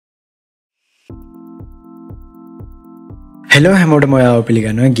Hello හැමෝටම ඔයාව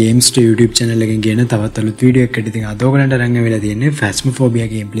පිළිගන්නවා Games to YouTube channel එකෙන් ගෙන තවත් අලුත් වීඩියෝ එකකට. ඉතින් අද ඔයගලන්ට අරන් වෙලා තියෙන්නේ Phasmophobia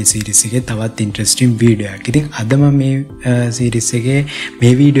gameplay series එකේ තවත් interesting වීඩියෝ එකක්. ඉතින් අද මම මේ series එකේ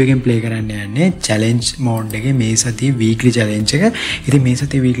මේ වීඩියෝ එකෙන් play කරන්න යන්නේ challenge mode එකේ මේ සතියේ weekly challenge එක. ඉතින් මේ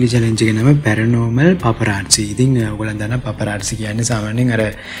සතියේ weekly challenge එක නම Paranormal Paparazzi. ඉතින් ඔයගලන් දන්නා Paparazzi කියන්නේ සාමාන්‍යයෙන් අර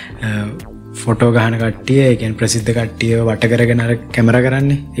ෆොටෝ ගහන කට්ටිය, ඒ කියන්නේ ප්‍රසිද්ධ කට්ටිය වට කරගෙන අර කැමරා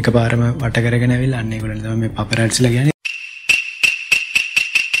කරන්නේ එකපාරම වට කරගෙන ඇවිල්ලා අන්න ඒගොල්ලන් තමයි මේ Paparazzi ලා කියන්නේ.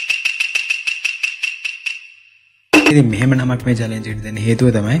 ඉතින් මෙහෙම නමක් මේ challenge එකට දෙන්න හේතුව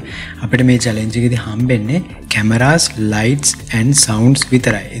තමයි අපිට මේ challenge එකේදී හම්බෙන්නේ cameras, lights and sounds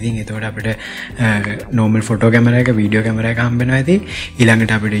විතරයි. ඉතින් එතකොට අපිට normal photo camera එක, video camera එක හම්බෙනවා. ඉතින්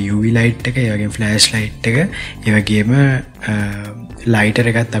ඊළඟට අපිට UV light එක, ඒ වගේම flash light එක, ඒ වගේම lighter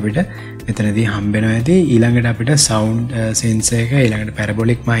එකත් අපිට මෙතනදී හම්බෙනවා. ඉතින් ඊළඟට අපිට sound sensor එක, ඊළඟට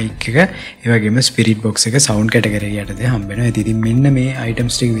parabolic mic එක, ඒ වගේම spirit box එක sound category යටතේ හම්බෙනවා. ඉතින් මෙන්න මේ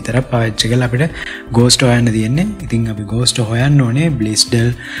items ටික විතරක් පාවිච්චි කරලා අපිට ghost හොයන්න තියෙන්නේ. ඉතින් අපි ghost හොයන්න ඕනේ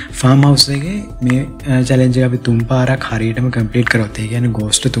Blissdale farm house එකේ. මේ challenge එක අපි 3 පාරක් හරියටම complete කරොත්, ඒ කියන්නේ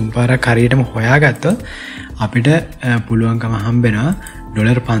ghost 3 පාරක් හරියටම හොයාගත්තොත් අපිට පුළුවන්කම හම්බෙනවා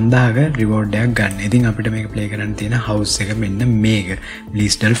 $5000ක reward එකක් ගන්න. ඉතින් අපිට මේක play කරන්න තියෙන house එක මෙන්න මේක.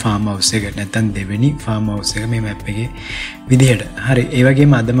 Blissdale farm house එක. නැත්නම් දෙවෙනි farm house එක මේ map එකේ විදිහට. හරි. ඒ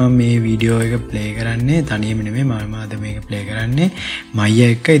වගේම අද මම මේ වීඩියෝ එක play කරන්නේ තනියම නෙමෙයි. මම අද මේක play කරන්නේ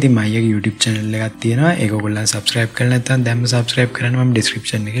මයියා එක්ක. ඉතින් මයියාගේ YouTube channel එකක් තියෙනවා. ඒක ඔයගොල්ලන් subscribe කරලා නැත්නම් දැන්ම subscribe කරන්න මම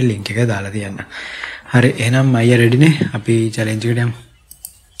description එකේ link එක දාලා තියන්නම්. හරි. එහෙනම් මයියා ready නේ? අපි challenge එකට යමු.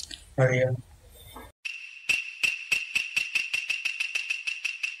 හරි.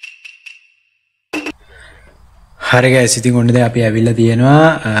 හරි guys, ඉතින් ඔන්න දැන් අපි ඇවිල්ලා තියෙනවා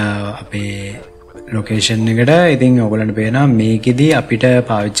අපේ ලොකේෂන් එකට. ඉතින් ඔයගොල්ලන්ට පේනවා මේකෙදි අපිට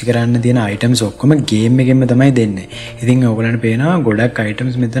පාවිච්චි කරන්න තියෙන items ඔක්කොම game එකෙන්ම තමයි දෙන්නේ. ඉතින් ඔයගොල්ලන්ට පේනවා ගොඩක්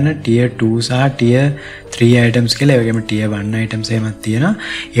items මෙතන tier 2 සහ tier 3 items කියලා, ඒ වගේම tier 1 items එහෙමත් තියෙනවා.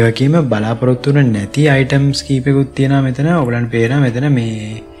 ඒ වගේම බලාපොරොත්තු වෙන නැති items කීපෙකුත් තියෙනවා මෙතන. ඔයගොල්ලන්ට පේනවා මෙතන මේ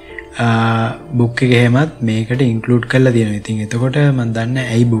book එක එහෙමත් මේකට include කරලා තියෙනවා. ඉතින් එතකොට මම දන්නේ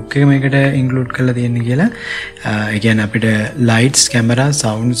ඇයි book එක මේකට include කරලා තියෙන්නේ කියලා. ඒ කියන්නේ අපිට lights, camera,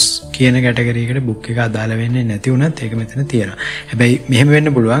 sounds කියන category එකට book එක අදාළ වෙන්නේ නැති වුණත් ඒක මෙතන තියෙනවා. හැබැයි මෙහෙම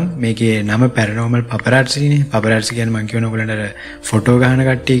වෙන්න පුළුවන්. මේකේ නම Paranormal Paparazzi නේ. Paparazzi කියන්නේ මම කියනවා ඔයගලන්ට අර ෆොටෝ ගහන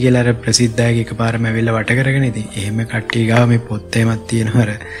කට්ටිය කියලා අර ප්‍රසිද්ධ අයගේ එකපාරම ඇවිල්ලා වට කරගෙන. ඉතින් එහෙම කට්ටිය ගාව මේ පොත් එහෙමත් තියෙනවා.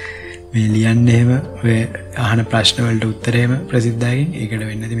 අර මේ ලියන්නේ එහෙම ඔය අහන ප්‍රශ්න වලට උත්තර එහෙම ප්‍රසිද්ධයෙන් ඒකට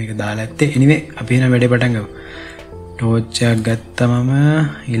වෙන්නේ නැති මේක දාලා ඇත්තේ. anyway අපි එන වැඩේ පටන් ගමු. ටෝච් එකක් ගත්තා මම.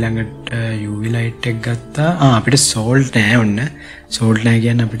 ඊළඟට UV light එකක් ගත්තා. අපිට salt නැහැ ඔන්න. salt නැහැ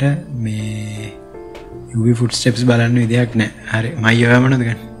කියන්නේ අපිට මේ UV footsteps බලන්න විදියක් නැහැ. හරි. මම ඔයා මොනවද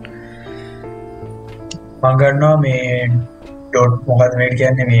ගන්න? මම ගන්නවා මේ dot මොකද මේ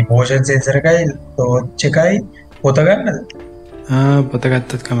කියන්නේ මේ motion sensor එකයි torch එකයි පොත ගන්නද? පොත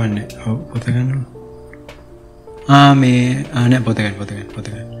ගත්තත් කමන්නේ. ඔව් පොත ගන්නවා. මේ නෑ පොත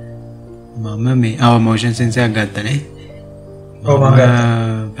ගන්න. මම මේ motion sensor එකක් ගත්තනේ. ඔව් මම ගත්තා.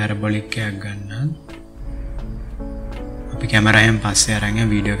 parabolic එකක් ගන්න. අපි කැමරා එකෙන් පස්සේ අරන් යමු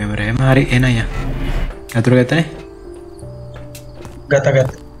වීඩියෝ කැමරා එකෙන්. හරි එන අයියා. අතුරු ගත්තනේ?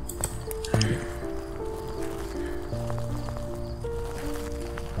 ගත්තා.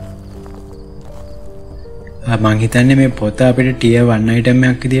 මං හිතන්නේ මේ පොත අපිට tier 1 item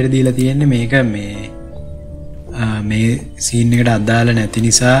එකක් විදියට දීලා තියෙන්නේ. මේක මේ scene එකට අදාළ නැති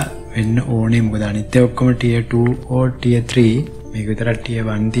නිසා වෙන්න ඕනේ. මොකද අනිත් ඒවා ඔක්කොම tier 2 or tier 3. මේක විතරක් tier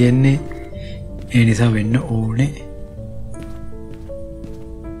 1 තියෙන්නේ. ඒ නිසා වෙන්න ඕනේ.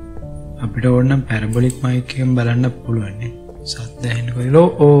 අපිට ඕන නම් parabolic mic එකෙන් බලන්න පුළුවන් නේ. සද්ද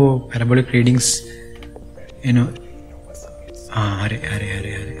ඇහෙනකොට parabolic readings එනවා. හරි.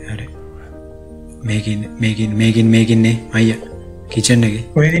 මේකින් නේ අයියා කිචන් එකේ.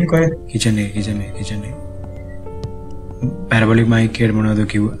 කොහෙද? කිචන් එකේ. parabolic mic එකට මොනවද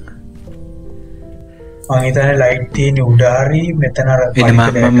කිව්වා? මම හිතන්නේ light තියෙන උඩ හරි මෙතන අර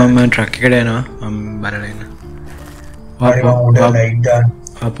මම ට්‍රක් එකට යනවා. මම බලලා එන්න. හරි මම උඩ light දාන්න.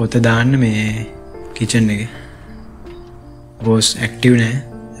 පොත දාන්න මේ කිචන් එකේ. boss active නෑ.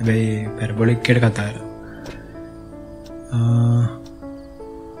 හැබැයි parabolic එකට කතා කරා.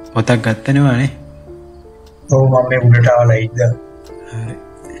 පොතක් ගත්තනේ වානේ. ඔව් මම මේ උඩට ආව light දාන්න.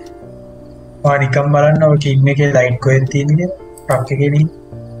 හරි. නිකම් බලන්න ඔය කින් එකේ ලයිට් කොහෙද තියෙන්නේ කියලා ට්‍රක් එකේ නේ.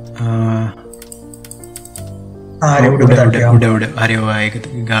 හරි උඩ. හරි ඔය ඒක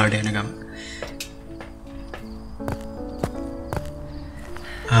ගාවට යන ගම.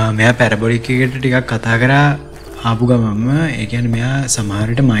 මෙයා parabolic එකට ටිකක් කතා කරා ආපු ගමම. ඒ කියන්නේ මෙයා සමහර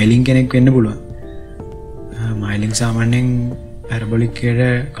විට මයිලින් කෙනෙක් වෙන්න පුළුවන්. මයිලින් සාමාන්‍යයෙන් පැරබොලික් එකට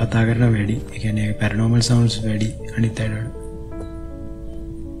කතා කරන වැඩි. ඒ කියන්නේ පැරනෝමල් සවුන්ඩ්ස් වැඩි අනිත් අයට වඩා.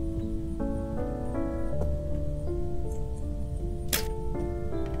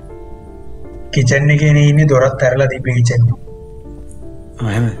 කිචන් එකේ නේ ඉන්නේ දොරත් ඇරලා තිබ්බේ කිචන් එක.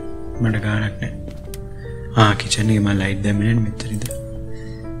 එහෙම මට ගානක් නැහැ. කිචන් එකේ මම ලයිට් දැම්මේ නැහැ මෙතන ඉඳලා.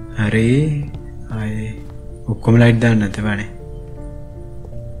 හරි ආයේ ඔක්කොම ලයිට් දාන්න නැතවනේ.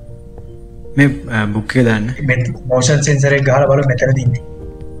 මේ බුක් එක දාන්න. මේ මොෂන් සෙන්සර් එක ගහලා බලමු මෙතනදී ඉන්නේ.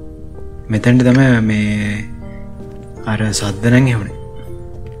 මෙතනට තමයි මේ අර සද්ද නම් ඇහුනේ.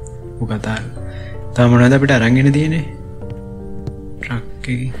 ඔක කතා. තාම මොනවද අපිට අරන් එන්න තියෙන්නේ? ට්‍රක්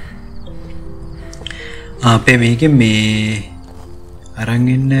එකේ. අපේ මේකේ මේ අරන්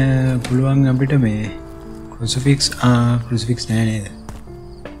එන්න පුළුවන් අපිට මේ ක්‍රූසිෆික්ස් ක්‍රූසිෆික්ස් නෑ නේද?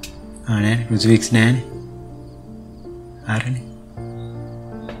 නෑ ක්‍රූසිෆික්ස් නෑනේ. හරිනේ.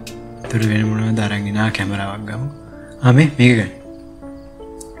 ඒතර වෙන මොනවද අරන් එන්න කැමරාවක් ගමු. මේක ගන්න.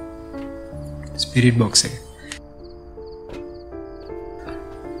 ස්පිරිට් බොක්ස් එක.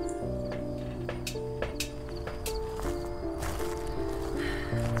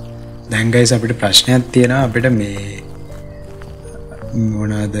 දැන් ගයිස් අපිට ප්‍රශ්නයක් තියෙනවා අපිට මේ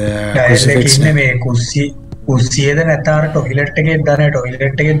මොනවද ක්‍රූසිෆික්ස් මේ කුස්සියද නැත්නම් අර ටොයිලට් එකේ දාන ටොයිලට්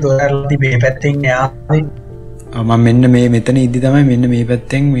එකේ දොර අරලා තිබේ පැත්තෙන් යාවේ. මම මෙන්න මේ මෙතන ඉද්දි තමයි මෙන්න මේ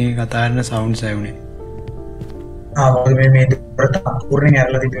පැත්තෙන් මේ කතා කරන සවුන්ඩ්ස් ඇහුනේ. මොකද මේ දොර සම්පූර්ණයෙන්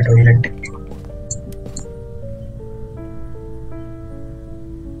අරලා තිබේ ටොයිලට් එකේ.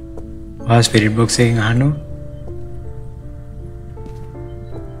 ස්පිරිට් බොක්ස් එකෙන් අහන්න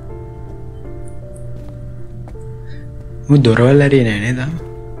දොරවල් ඇරියේ නෑ නේද?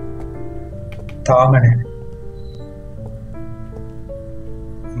 තාම නෑ.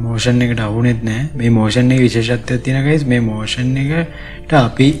 මෝෂන් එකට අහුනෙත් නෑ. මේ මෝෂන් එකේ විශේෂත්වයක් තියෙනවා ගයිස්. මේ මෝෂන් එකට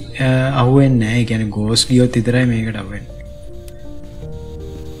අපි අහුවෙන්නේ නෑ. ඒ කියන්නේ ගෝස්ට් ගියොත් විතරයි මේකට අහුවෙන්නේ.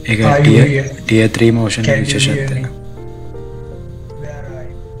 ඒක tier 3 මෝෂන් එකේ විශේෂත්වයක්.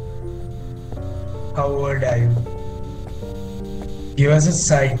 How old are you? Give us a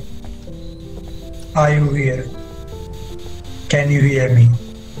sign. Are you here? Can you hear me?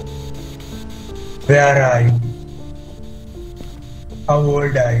 Where are you? How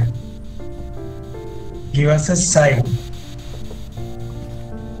old are you? Give us a sign.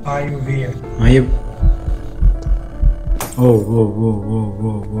 Are you here?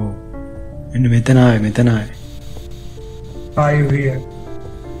 මෙතන ආවේ. Are you here?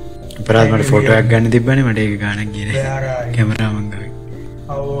 අපරාධ මට photo එකක් ගන්න තිබ්බනේ මට ඒක ගානක් ගියේ Where are you? කැමරාමන් ගාවේ.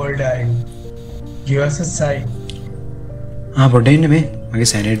 How old are you? Give us a sign. පොඩ්ඩක් ඉන්න මේ මගේ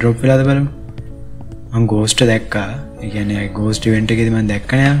සැනේ ඩ්‍රොප් වෙලාද බලමු. මම ගෝස්ට් දැක්කා. ඒ කියන්නේ ගෝස්ට් ඉවෙන්ට් එකේදී මම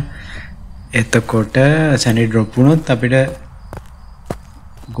දැක්කනේ. එතකොට සැනේ ඩ්‍රොප් වුණොත් අපිට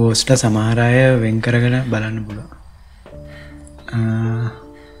ගෝස්ට් සමහර අය වෙන් කරගෙන බලන්න පුළුවන්.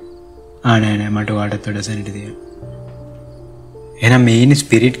 නෑ මට ඔයාලටත් වඩා සැනට තියෙනවා. එහෙනම් මේ ඉන්නේ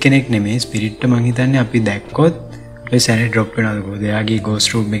ස්පිරිට් කෙනෙක් නෙමෙයි. ස්පිරිට් මං හිතන්නේ අපි දැක්කොත් ඒ සැනේ ඩ්‍රොප් වෙනවද කොහොමද? එයාගේ ගෝස්ට්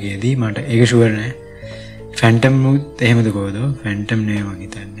රූම් එකේදී මට ඒක ෂුවර් නෑ. ෆැන්ටම් මුත් එහෙමද කොහොමද? ෆැන්ටම් නේ මං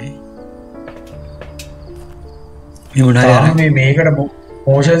හිතන්නේ. මේ මොනාරි අර මේකට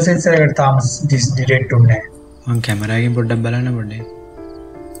මෝෂන් සෙන්සර් එකට තාම ඩිටෙක්ට් උන්නේ නැහැ. මං කැමරාවෙන් පොඩ්ඩක් බලන්න පොඩ්ඩක්.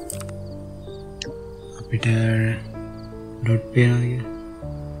 අපිට ඩොට් පේනවද කියලා?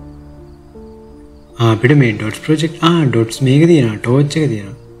 අපිට මේ ඩොට්ස් ප්‍රොජෙක්ට් ඩොට්ස් මේක තියෙනවා ටෝච් එක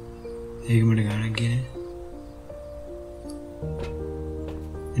තියෙනවා. ඒක මට ගානක් කියන්නේ.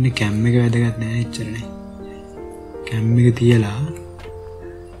 එන්නේ කැම් එක වැදගත් නෑ එච්චරනේ. කැම් එක තියලා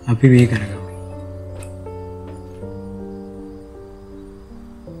අපි මේ කරගමු.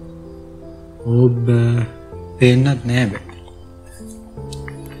 ඔබ පේන්නත් නෑ බෑ.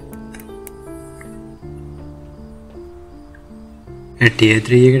 tier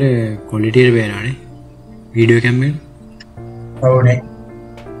 3 එකට quality එක පේනවනේ. වීඩියෝ කැම් එක. ඔව්නේ.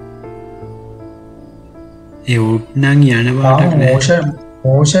 ඒ ඕප්නන් යන පාටක් නෑ.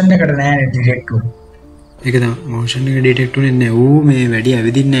 මෝෂන් එකට නෑනේ ඩිටෙක්ට් උනේ. ඒක තමයි මෝෂන් එක ඩිටෙක්ට් උනේ නෑ. ඌ මේ වැඩි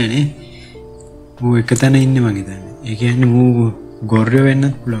ඇවිදින්නේ නෑනේ. ඌ එක තැන ඉන්නේ මං හිතන්නේ. ඒ කියන්නේ ඌ ගොර්රයෝ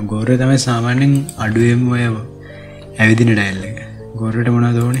වෙන්නත් පුළුවන්. ගොර්රයෝ තමයි සාමාන්‍යයෙන් අඩුවෙන්ම ඔය ඇවිදින ඩයල් එක. ගොර්රයට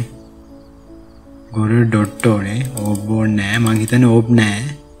මොනවද ඕනේ? ගොර්රයෝ ඩොට් ඕනේ. ඕබ් ඕනේ නෑ. මං හිතන්නේ ඕබ් නෑ.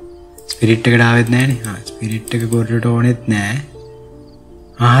 ස්පිරිට් එකට ආවෙත් නෑනේ. ස්පිරිට් එක ගොර්රයට ඕනෙත් නෑ.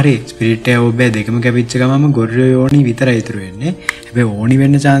 හරි ස්පිරිට් එක ඕබ් දෙකම කැපිච්ච ගමම ගොර්රයෝ ඕනි විතරයි ඉතුරු වෙන්නේ. හැබැයි ඕනි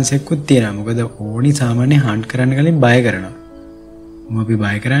වෙන්න chance එකකුත් තියෙනවා. මොකද ඕනි සාමාන්‍ය හන්ට් කරන්න කලින් බය කරනවා. අපි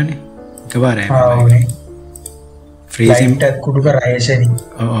බය කරන්නේ එකපාරයි. ෆ්‍රීසින් කුඩු කරායෂනි.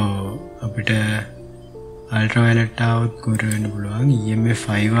 අපිට අල්ට්‍රා වයලට් આવොත් ගොර්ර වෙන්න පුළුවන්. EMF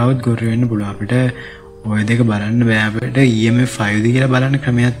 5 આવොත් ගොර්ර වෙන්න පුළුවන්. අපිට ඔය දෙක බලන්න බෑ අපිට EMF 5ද කියලා බලන්න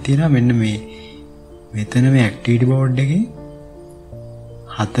ක්‍රමයක් තියෙනවා මෙන්න මේ මෙතන මේ ඇක්ටිවිටි බෝඩ් එකේ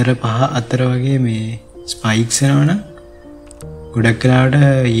 4 5 4 වගේ මේ ස්පයික්ස් එනවනම් ගොඩක් වෙලාවට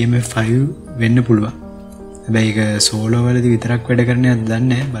EMF 5 වෙන්න පුළුවන්. හැබැයි ඒක සෝලෝ වලදී විතරක් වැඩ කරන්නේ නැද්ද දන්නේ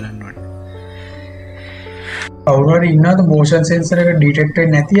නැහැ බලන්න ඕනේ. කවුරුහරි ඉන්නවද motion sensor එක detect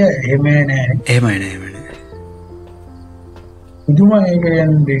වෙන්නේ නැතිය එහෙම නෑ. එහෙමයි නෑ. පුදුම ඒක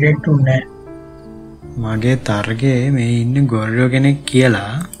කියන්නේ detect උන්නේ නෑ. මගේ තර්කයේ මේ ඉන්න ගොර්රෝ කෙනෙක්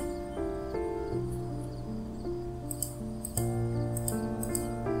කියලා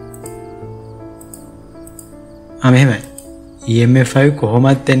මෙහෙමයි EMF 5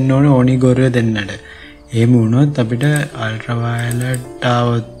 කොහොමත් එන්න ඕන ඕනි ගොර්රෝ දෙන්නට. එහෙම වුණොත් අපිට අල්ට්‍රාවයලට්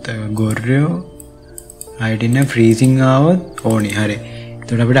આવොත් ගොර්රෝ හයිට් ඉන්න ෆ්‍රීසිං આવොත් ඕනි. හරි.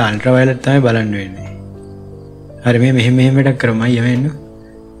 එතකොට අපිට අල්ට්‍රාවයලට් තමයි බලන්න වෙන්නේ. හරි මේ මෙහෙම වැඩක් කරමු යවෙන්න.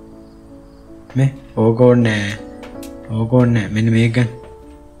 මේ ඕකෝන්නේ මෙන්න මේක ගන්න.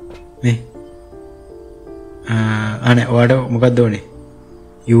 මේ අනේ ඔයාලට මොකක්ද ඕනේ?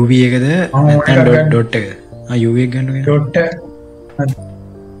 UV එකද නැත්නම් ඩොට් එකද? UV එක ගන්න ඕනේ. ඩොට්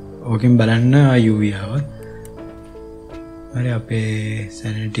ඕකෙන් බලන්න UV ආවත්. හරි අපේ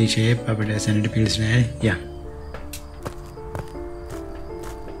sanity shape අපිට sanity pills නෑ. යා.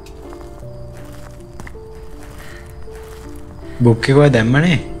 බුක් එක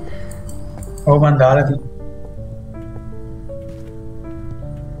දැම්මනේ. ඔව් මන් දාලා තියෙනවා.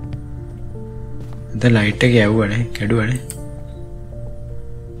 දැන් ලයිට් එක යවුවනේ කැඩුවනේ.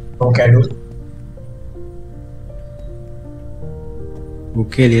 ඔව් කැඩුවා.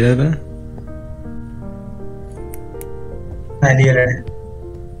 බුක් එක ලියලා බලන්න. නැලියලා.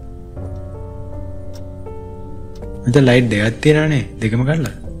 මෙතන ලයිට් දෙකක් තියෙනවානේ දෙකම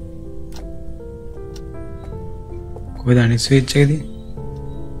කඩලා. කොහෙද අනිත් ස්විච් එක තියෙන්නේ?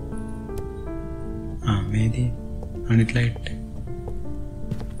 මේදී අනිත් ලයිට්.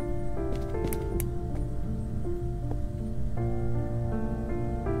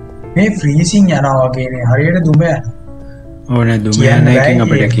 මේ ෆ්‍රීසිං යනවා වගේ නේ හරියට දුම යනවා. ඕනේ දුම යන එකෙන්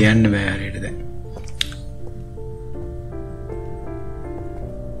අපිට කියන්න බෑ හරියට දැන්.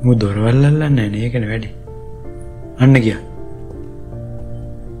 මු දොරවල් අල්ලන්නේ නැහැ ඒකනේ වැඩි. අන්න ගියා.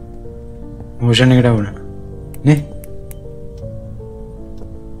 මොෂන් එකට වුණා. නේ?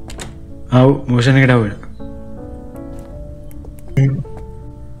 ආව් මොෂන් එකට වුණා.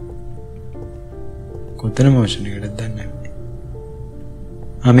 කොතන මොෂන් එකටද දන්නේ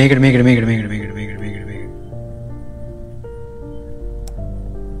නැහැ. මේකට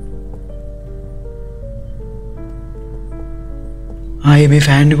මේ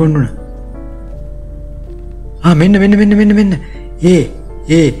ෆෑන් එක ඔන්නුනා. මෙන්න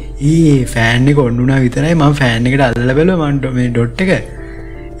ෆෑන් එක ඔන්නුනා විතරයි මම ෆෑන් එකට අල්ලලා බැලුවා මම මේ ඩොට් එක.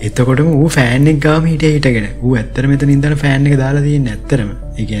 එතකොටම ඌ ෆෑන් එක ගාම හිටගෙන ඌ ඇත්තට මෙතන ඉඳලා ෆෑන් එක දාලා තියෙන්නේ ඇත්තටම.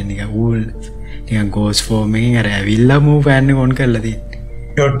 ඒ කියන්නේ නිකන් ඌ නිකන් ගෝස් ෆෝම් එකෙන් අර ඇවිල්ලා මූ ෆෑන් එක ඔන් කරලා තියෙන්නේ.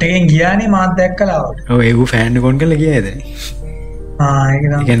 ඩොට් එකෙන් ගියානේ මාත් දැක්කලා ආවට. ඔව් ඒ ඌ ෆෑන් එක ඔන් කරලා ගියාද? ඒක තමයි.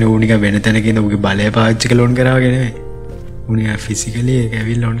 ඒ කියන්නේ ඌ නිකන් වෙන තැනක ඉඳ ඌගේ බලය පාවිච්චි කරලා ඔන් කරා වගේ නෙමෙයි. ඌ නිකන් ෆිසිකලි ඒක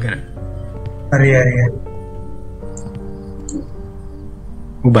ඇවිල්ලා ඔන් කරා. හරි.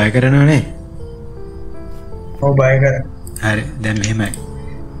 ඌ බය කරනවා නේ? ඔව් බය කරා. හරි දැන් මෙහෙමයි.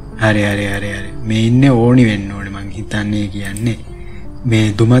 හරි. මේ ඉන්නේ ඕනි වෙන්න ඕනේ මං හිතන්නේ කියන්නේ. මේ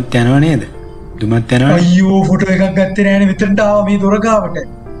දුමත් යනව නේද? දුමත් යනවා. අයියෝ ෆොටෝ එකක් ගත්තේ නෑනේ මෙතනට ආවා මේ දොර ගාවට.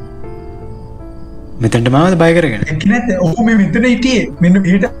 මෙතනට මාවද බය කරගෙන? එක්ක නැත්te. ඔව් මේ මෙතන හිටියේ. මෙන්න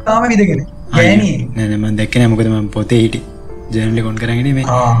පිට ආව විදගෙන. ගෑණි. නෑ මං දැක්කේ නෑ මොකද මං පොතේ හිටියේ. ජර්නල් එක ඔන් කරගෙන මේ.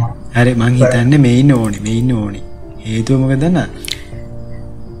 හරි මං හිතන්නේ මේ ඉන්න ඕනි. හේතුව මොකද දන්නවද?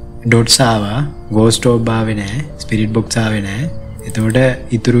 ඩොට්ස් ආවා, ගෝස්ට් ඕබ් ආවේ නෑ, ස්පිරිට් බොක්ස් ආවේ නෑ. එතකොට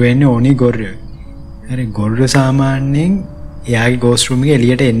ඉතුරු වෙන්නේ ඕනි ගොර්රෝ. හරි ගොර්රෝ සාමාන්‍යයෙන් එයාගේ ගෝස්ට් රූම් එකේ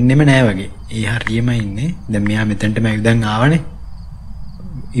එළියට එන්නෙම නෑ වගේ. ඒ හරියම ඉන්නේ. දැන් මෙයා මෙතනට මම දැන් ආවනේ.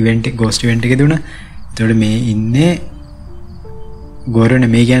 ඉවෙන්ට් එක ගෝස්ට් ඉවෙන්ට් එකේ දුණා. එතකොට මේ ඉන්නේ ගොර්රෝ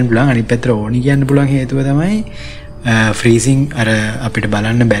නෙමෙයි කියන්න පුළුවන්. අනිත් පැත්තට ඕනි කියන්න පුළුවන් හේතුව තමයි ෆ්‍රීසිං අර අපිට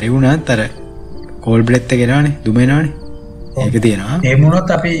බලන්න බැරි වුණත් අර කෝල් බ්ලෙත් එක එනවනේ දුම එනවනේ. ඒක තියෙනවා. ඒ මොනොත්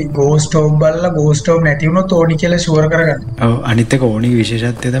අපි ගෝස්ට් ඕබ් බලලා ගෝස්ට් ඕබ් නැති වුණොත් ඕනි කියලා ෂුවර් කරගන්න. ඔව් අනිත් එක ඕනි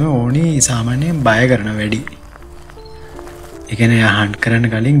විශේෂත්වය තමයි ඕනි සාමාන්‍යයෙන් බය කරන වැඩි. ඒ කියන්නේ යා හන්ට් කරන්න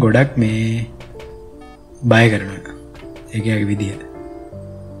කලින් ගොඩක් මේ බය කරනවා. ඒකේ විදිය.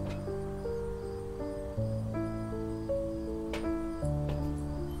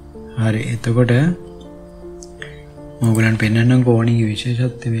 හරි එතකොට මොගලන් පෙන්වන්නම් ඕනි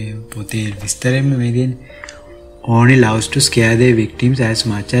විශේෂත්වය මේ පොතේ විස්තරෙම මේ දෙන්නේ. Only loves to scare their victims as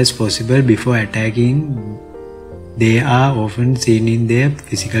much as possible before attacking. They are often seen in their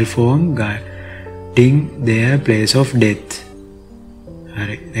physical form, visiting their place of death.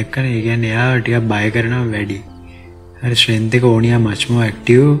 හරි දැක්කනේ ඒ කියන්නේ එයා ටිකක් බය කරනවා වැඩි. හරි strength එක ඕනියා much more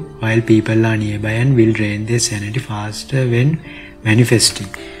active while people are nearby and will drain their sanity faster when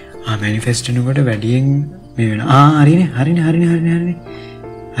manifesting. manifest වෙනකොට වැඩියෙන් මේ වෙන හරිනේ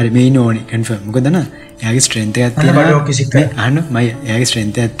හරි මේ ඉන්න ඕනේ confirm. මොකද න එයාගේ strength එකක් තියෙනවා. අහන්න මම එයාගේ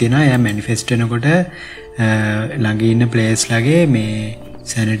strength එකක් තියෙනවා. එයා manifest වෙනකොට ළඟ ඉන්න players ලගේ මේ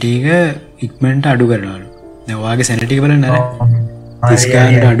sanity එක ඉක්මනට අඩු කරනවලු. දැන් ඔයාගේ sanity එක බලන්න අර 30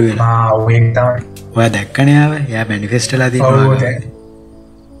 ගානට අඩු වෙලා. ඔය තමයි. ඔයා දැක්කනේ එයා manifest වෙලා තියෙනවා.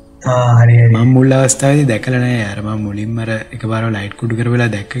 හරි මම මුල් අවස්ථාවේදී දැකලා නැහැ යාර. මම මුලින්ම අර එකපාරම ලයිට් කුඩු කරවලා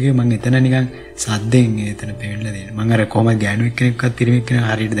දැක්කගේ මම එතන නිකන් සද්දෙන් එතන පෙන්නලා දෙන්න. මම අර කොහමද ගෑනු එක්කෙනෙක්වත් පිරිමි එක්කෙනෙක්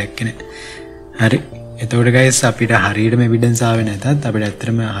හරියට දැක්කේ නැහැ. හරි. එතකොට guys අපිට හරියටම එවිඩන්ස් ආවේ නැතත් අපිට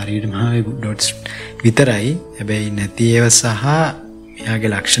ඇත්තටම හරියටම ආවේ ඩොට්ස් විතරයි. හැබැයි නැති ඒවා සහ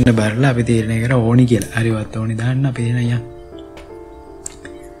එයාගේ ලක්ෂණ බලලා අපි තීරණය කරා ඕනි කියලා. හරිවත් ඕනි දාන්න අපි එන අයියා.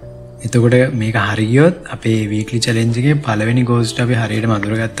 එතකොට මේක හරියොත් අපේ වීක්ලි චැලෙන්ජ් එකේ පළවෙනි ගෝස්ට් අපි හරියටම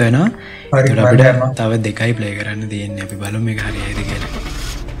අඳුරගත්තා වෙනවා. ඒකට අපිට තව දෙකයි ප්ලේ කරන්න තියෙන්නේ. අපි බලමු මේක හරියයිද කියලා.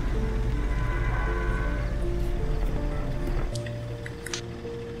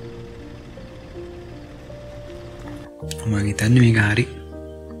 මම හිතන්නේ මේක හරි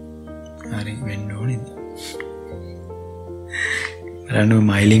වෙන්න ඕනේද? බලන්න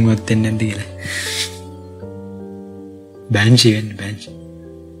මයිලින් වත් වෙන්නේ නැද්ද කියලා. බැන්චි වෙන්න බැන්චි.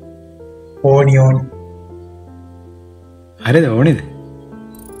 ඕනි හරිද ඕනිද?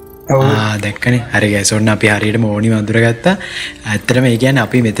 දැක්කනේ. හරි ගයිස් ඔන්න අපි හරියටම ඕනිව අඳුරගත්තා. ඇත්තටම ඒ කියන්නේ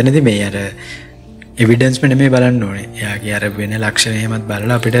අපි මෙතනදී මේ අර එවිඩන්ස් මෙන්න මේ බලන්න ඕනේ. එයාගේ අර වෙන ලක්ෂණ එහෙමත්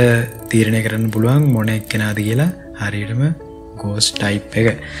බලලා අපිට තීරණය කරන්න පුළුවන් මොන එක්කෙනාද කියලා හරියටම ගෝස්ට් ටයිප් එක.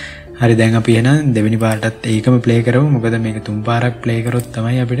 හරි දැන් අපි එහෙනම් දෙවෙනි පාර්ටත් ඒකම ප්ලේ කරමු. මොකද මේක තුන් පාරක් ප්ලේ කරොත්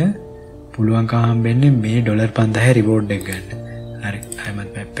තමයි අපිට පුළුවන්කම හම්බෙන්නේ මේ $5000 රිවෝඩ් එක ගන්න. හරි අයමත්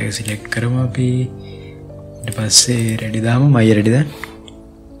මැප් එක සිලෙක්ට් කරමු අපි. ඊට පස්සේ රෙඩි දාමු. මයි රෙඩි දැන්.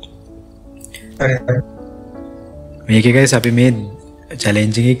 හරි. මේකේ guys අපි මේ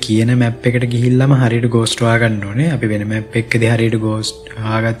චැලෙන්ජ් එකේ කියන මැප් එකට ගිහිල්ලාම හරියට ගෝස්ට් හොයාගන්න ඕනේ. අපි වෙන මැප් එකකදී හරියට ගෝස්ට්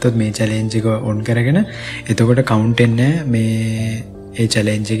හොයාගත්තොත් මේ චැලෙන්ජ් එක ඔන් කරගෙන එතකොට කවුන්ට් වෙන්නේ මේ ඒ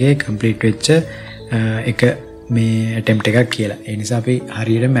චැලෙන්ජ් එකේ කම්ප්ලීට් වෙච්ච එක මේ ඇටෙම්ප්ට් එකක් කියලා. ඒ නිසා අපි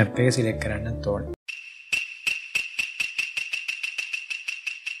හරියට මැප් එක සිලෙක්ට් කරන්නත් ඕනේ.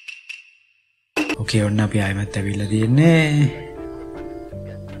 ඕකේ ඔන්න අපි ආයෙමත් ඇවිල්ලා තියෙන්නේ.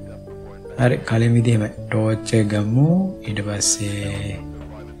 හරි කලින් විදිහම ටෝච් එක ගමු. ඊට පස්සේ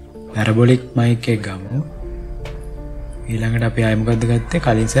පැරබොලික් මයික් එක ගමු. ඊළඟට අපි ආයෙ මොකද්ද ගත්තේ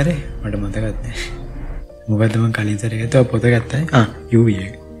කලින් සැරේ? මට මතකත් නැහැ. මොකද්ද මම කලින් සැරේ ගත්තා පොත ගත්තා. UV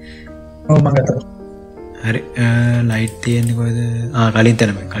එක. ඔව් මම ගත්තා. හරි ලයිට් තියෙන්නේ කොහෙද? කලින්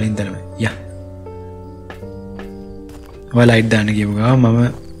තැනම. යා. ඔය ලයිට් දාන්න කියපු ගමන් මම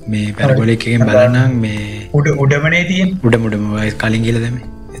මේ පැරබොලික් එකෙන් බලන්නම් මේ උඩමනේ තියෙන්නේ. උඩම කලින් ගිහලා දැම්මේ.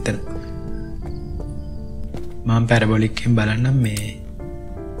 එතන. මම පැරබොලික් එකෙන් බලන්නම් මේ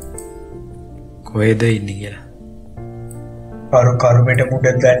කොහෙද ඉන්නේ කියලා. කරුමෙට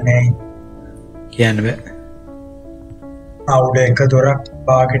මුඩක් ගන්නෑ. කියන්න බෑ. උඩ එක දොරක්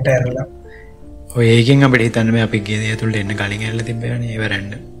පාගෙට ඇරලා. ඔය ඒකෙන් අපිට හිතන්න බෑ අපි ගේ ඇතුළට එන්න කලින් ඇරලා තිබ්බේනේ ඒව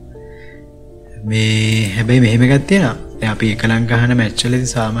රැන්ඩම්. මේ හැබැයි මෙහෙම එකක් තියෙනවා. දැන් අපි එක ලං ගහන මැච් වලදී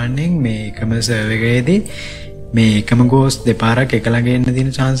සාමාන්‍යයෙන් මේ එකම සර්වර් එකේදී මේ එකම ගෝස් දෙපාරක් එක ළඟ එන්න තියෙන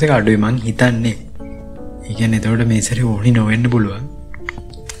chance එක අඩුයි මං හිතන්නේ. ඒ කියන්නේ එතකොට මේ සැරේ ඕනි නොවෙන්න පුළුවන්.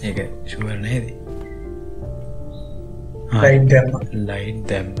 ඒක ෂුවර් නේද? ලයිට්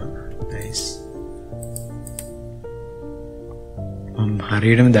දැම්මා. නයිස්.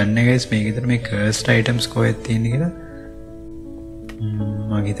 හරියටම දන්නේ guys මේක විතර මේ cursed items කොහෙද තියෙන්නේ කියලා.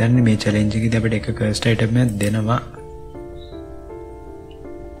 මම හිතන්නේ මේ challenge එකේදී අපිට එක cursed item එකක් දෙනවා.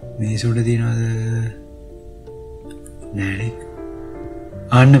 මේ සුඩ තියනවද? නෑනේ.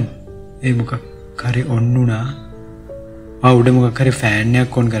 අන්න ඒ මොකක් හරි ඔන් වුණා. උඩ මොකක් හරි ෆෑන්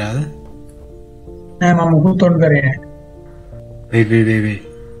එකක් ඔන් කරාද? නෑ මම මුකුත් ඔන් කරේ නෑ. wait.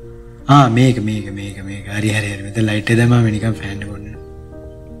 මේක හරි මෙතන ලයිට් එක දැම්මම නිකන් ෆෑන් එක ඔන්න.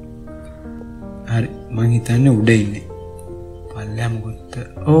 හරි මං හිතන්නේ උඩ ඉන්නේ. පල්ලෙහා මොකද?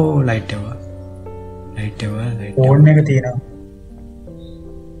 ලයිට් එක. ඕන් එක තියෙනවා.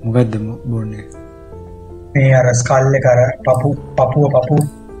 මොකද්ද බෝන් එක? මේ අර ස්කල් එක අර පපුව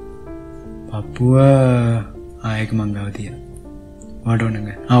ඒක මං ගාව තියෙනවා. වාට ඕන එක.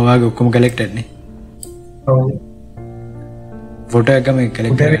 ඔයාගේ ඔක්කොම කලෙක්ටඩ් නේ. ඔව්. ෆොටෝ එකම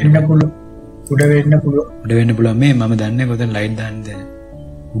කලෙක්ට් උඩ වෙන්න පුළුවන්. මේ මම දන්නේ කොතන ලයිට් දාන්නද?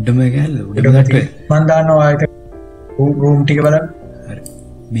 උඩම ගෑල්ල උඩම දට්ටුවේ. මං දාන්නවා ආයත රූම් ටික බලන්න. හරි.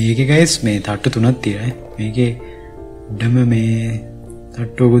 මේකේ ගයිස් මේ තට්ටු තුනක් තියෙනවා. මේකේ උඩම මේ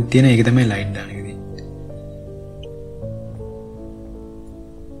තට්ටුවකුත් තියෙන. ඒක තමයි ලයිට් දාන එක තියෙන්නේ.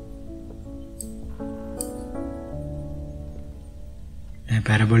 නෑ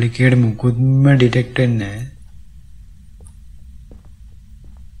පැරබොලික් එකට මුකුත්ම ඩිටෙක්ට් වෙන්නේ නෑ.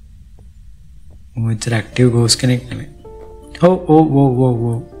 මොකද ඇක්ටිව් ගෝස් කෙනෙක් නෙමෙයි. ඔව්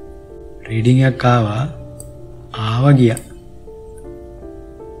රීඩින් එකක් ආවා ගියා.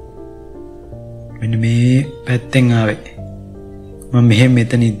 මෙන්න මේ පැත්තෙන් ආවේ. මම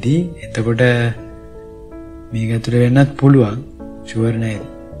මෙතන ඉද්දි එතකොට මේක ඇතුලේ වෙන්නත් පුළුවන්. ෂුවර් නෑ.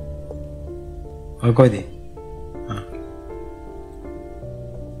 ඔය කොයිද?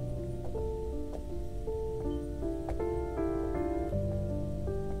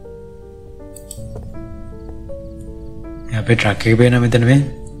 අපේ ට්‍රක් එක පේනවා මෙතන මේ.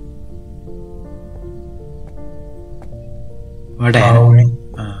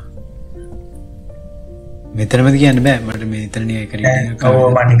 මෙතනමද කියන්න බෑ මට මෙතන එක රීඩින් එකක් ආවා.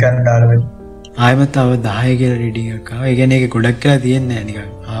 ඔව් මම නිකන් දාලා වෙන්න. ආයෙමත් තව 10 කියලා රීඩින් එකක් ආවා. ඒ කියන්නේ ඒක ගොඩක් කියලා තියෙන්නේ නැහැ නිකන්.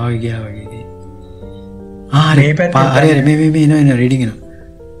 ආවා ගියා වගේ. හරි මේ එනවා රීඩින් එනවා.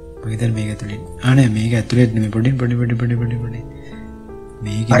 මම හිතන්නේ මේක ඇතුලේ. නෑ මේක ඇතුලේ නෙමෙයි පොඩි.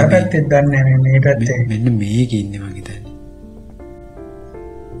 මේක අර පැත්තේ දන්නේ නැහැ මේ පැත්තේ. මෙන්න මේක ඉන්නේ මම හිතන්නේ.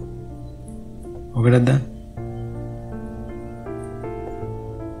 ඔකටද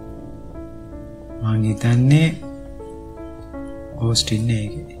මං හිතන්නේ හෝස්ට් ඉන්නේ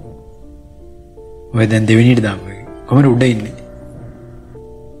ඒකේ. ඔය දැන් දෙවෙනියට දාපු එක. කොහමද උඩ ඉන්නේ?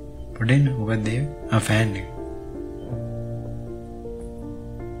 පොඩෙන්න මොකක්ද ඒ? ෆෑන් එක.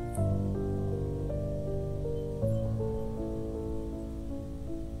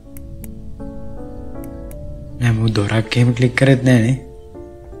 නෑ මම දොරක් එහෙම ක්ලික් කරෙත් නෑනේ.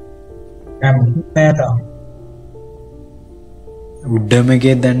 නෑ තාම. උඩම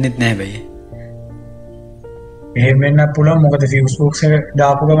එකේ දන්නෙත් නෑ බයි. එහෙම වෙන්න පුළුවන් මොකද ෆියුස් බොක්ස් එක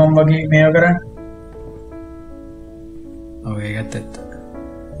දාපු ගමන් වගේ මේව කරන්නේ. ඔව් ඒකත් ඇත්ත.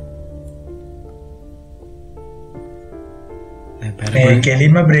 මේ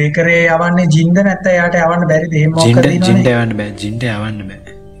කෙලින්ම බ්‍රේකරේ යවන්නේ ජින්ද නැත්නම් එයාට යවන්න බැරිද? එහෙම මොකක්ද දිනවනේ. ජින්ට යවන්න බෑ. ජින්ට යවන්න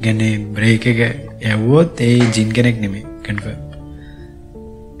බෑ. කියන්නේ බ්‍රේක් එක යවුවොත් ඒ ජින් කෙනෙක් නෙමෙයි. කන්ෆර්ම්.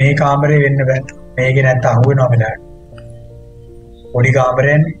 මේ කාමරේ වෙන්න බෑ. මේකේ නැත්නම් අහු වෙනවා මෙලාට. පොඩි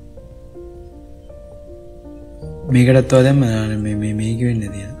කාමරයන්නේ. මේකටත් ඔය දැන් මේක වෙන්නේ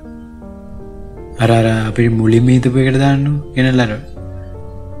තියෙන. අර අපිට මුලින්ම හිතපු එකට දාන්න ගෙනල්ලා අර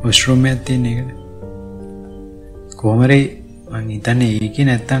වොෂ්රූම් එකක් තියෙන එකට. කොහමරි මං හිතන්නේ ඒකේ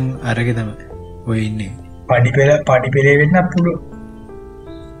නැත්තම් අරගේ තමයි. ඔය ඉන්නේ. පඩි පෙලේ වෙන්නත් පුළුවන්.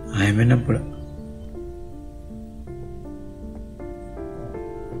 ආයෙ වෙන්න පුළුවන්.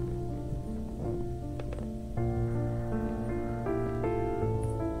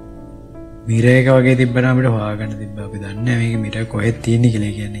 මිර එක වගේ තිබ්බනම් අපිට හොයාගන්න තිබ්බා. අපි දන්නේ නැහැ මේක මිර කොහෙද තියෙන්නේ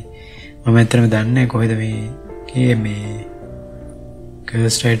කියලා කියන්නේ. මම ඇත්තටම දන්නේ නැහැ කොහෙද මේ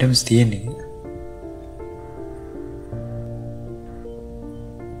cursed items තියෙන්නේ කියලා.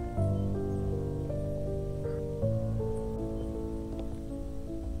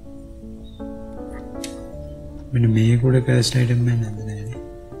 මෙන්න මේක උඩ cursed item එක නැද්ද නේද?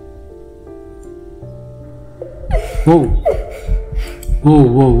 ඕ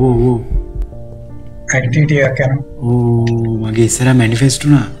ඇක්ටිවිටි එකක් කරනවා. ඕ මගේ ඉස්සරහ මැනිෆෙස්ට්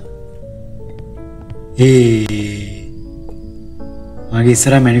වුණා. මගේ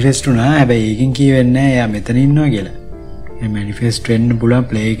ඉස්සරහ මැනිෆෙස්ට් වුණා. හැබැයි ඒකෙන් කියවෙන්නේ නැහැ එයා මෙතන ඉන්නවා කියලා. ඒ මැනිෆෙස්ට් වෙන්න පුළුවන්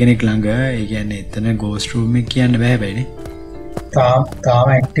ප්ලේ කෙනෙක් ළඟ. ඒ කියන්නේ එතන ගෝස්ට් රූම් එක කියන්න බෑ හැබැයිනේ. තාම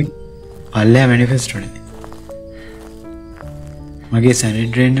ඇක්ටිව්. පල්ලෙහා මැනිෆෙස්ට් වුණේ. මගේ සැනිටි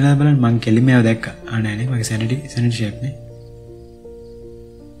ඩ්‍රේන් එකලා බලන්න මං කෙලින්ම ඒව දැක්කා. නෑනේ මගේ සැනිටි ෂේප් නේ.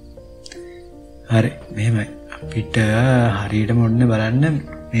 හරි මෙහෙමයි අපිට හරියටම ඔන්න බලන්න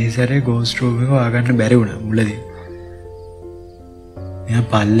මේ සැරේ ගෝස්ට් රූම් එක හොයාගන්න බැරි වුණා මුලදී. මෙයා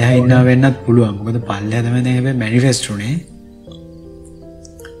පල්ලෙහා ඉන්නවා වෙන්නත් පුළුවන්. මොකද පල්ලෙහා තමයි දැන් හැබැයි මැනිෆෙස්ට් උනේ.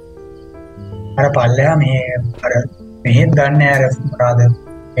 අර පල්ලෙහා මේ අර මෙහෙන් ගන්න අර මොකද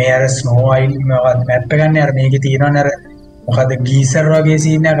මේ අර ස්නෝ අයිල් මොකද මැප් එක ගන්න අර මේකේ තියෙනවනේ අර මොකද ගීසර් වගේ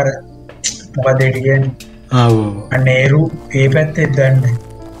සීන් එකක් අර මොකද ඒක කියන්නේ? අනේරු ඒ පැත්තේ දන්නේ.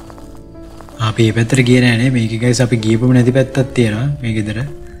 අපි මේ පැත්තට ගියේ නෑනේ. මේක ගයිස් අපි ගියපුම නැති පැත්තක් තියෙනවා මේ ගෙදර.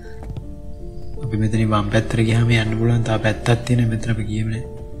 අපි මෙතනින් වම් පැත්තට ගියාම යන්න පුළුවන් තව පැත්තක් තියෙනවා. මෙතන අපි ගියේම නෑ.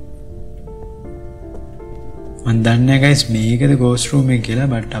 මම දන්නේ නෑ ගයිස් මේකද ගෝස්ට් රූම් එක කියලා.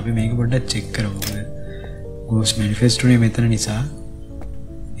 බට් අපි මේක පොඩ්ඩක් චෙක් කරමු. ගෝස්ට් මැනිෆෙස්ට් උනේ මෙතන නිසා.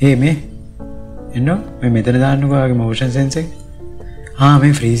 මේ එන්නෝ මේ මෙතන දාන්නකෝ ආගේ මොෂන් සෙන්ස් එක.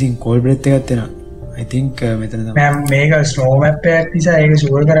 මේ ෆ්‍රීසිං කෝල්ඩ් බ්‍රෙත් එකක් තියෙනවා. I think මෙතන තමයි. මම මේක ස්නෝ මැප් එකක් නිසා ඒක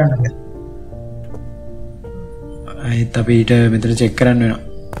ෂුවර් කරන්න බෑ. අයිත් අපි ඊට මෙතන චෙක් කරන්න වෙනවා.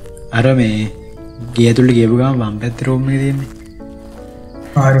 අර මේ ගේ ඇතුළට ගියපු ගමන් වම් පැත්තේ රූම් එක තියෙන්නේ.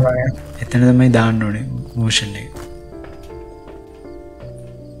 හරි මගේ. එතන තමයි දාන්න ඕනේ මෝෂන් එක.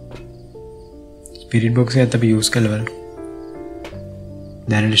 ස්පිරිට් බොක්ස් එකත් අපි යූස් කළා බලමු.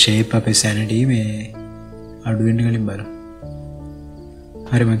 දැනට ෂේප් අපේ සැනිටි මේ අඩු වෙන්න කලින් බලමු.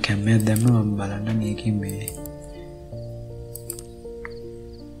 හරි මම කැමරාවක් දැම්මම මම බලන්න මේකෙන් මේ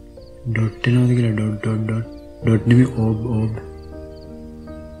ඩොට් එනවද කියලා ඩොට් නෙමෙයි ඕබ්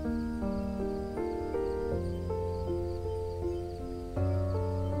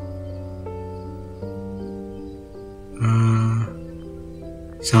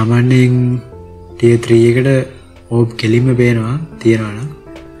සාමාන්‍යයෙන් tier 3 එකට ඕබ් කෙලින්ම පේනවා තියනවා නම්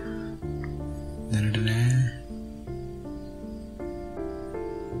දැනට නෑ.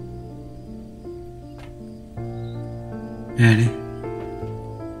 නෑනේ.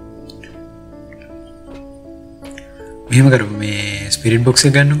 මෙහෙම කරමු මේ ස්පිරිට් බොක්ස්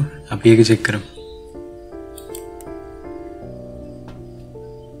එක ගන්නකො අපි ඒක චෙක් කරමු.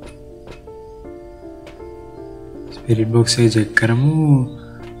 ස්පිරිට් බොක්ස් එක චෙක් කරමු.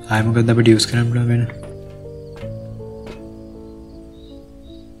 ආයෙ මොකද අපිට යූස් කරන්න පුළුවන් වෙන?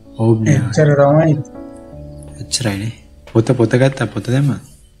 ඕබ් නෑ. එච්චර තමයි. එච්චරයිනේ. පොත ගත්තා පොත දැම්මා.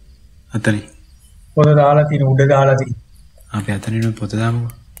 අතනේ. පොත දාලා තියෙන උඩ දාලා තියෙන. අපි අතනින් පොත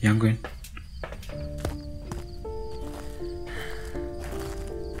දාමුකෝ. යන්කෝ එන්න.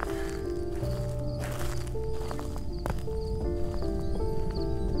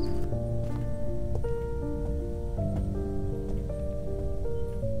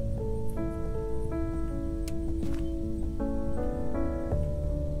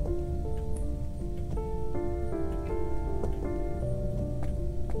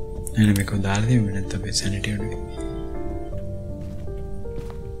 එන්න මේක දාලා දෙමු නැත්නම් අපේ සැනිටි උනේ.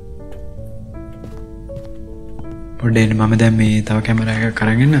 පොඩ්ඩක් මම දැන් මේ තව කැමරා එකක්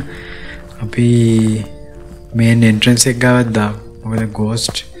අරගෙන අපි මේන් එන්ට්‍රන්ස් එක ගාවත් දාමු. මොකද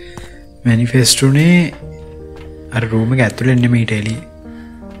ගෝස්ට් මැනිෆෙස්ට් උනේ අර රූම් එක ඇතුලේ නෙමෙයි ඊට එළියේ.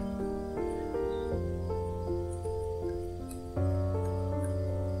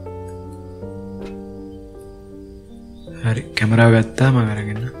 හරි කැමරාව ගත්තා මම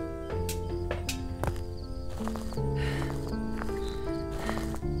අරගෙන.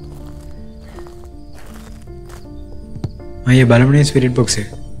 අයිය බලමුනේ ස්පිරිට් බොක්ස් එක.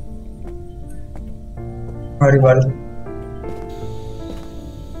 හරි බලමු.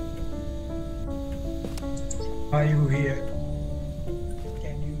 Are you here?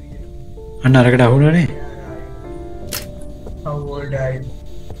 Can you hear me? අන්න අරකට අහුණානේ. How old are you?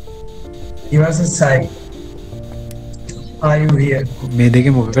 Give us a sign. Are you here? මේ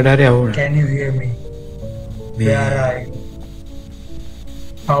දෙකේ මොකකට හරි අහුණා. Can you hear me? Where are you?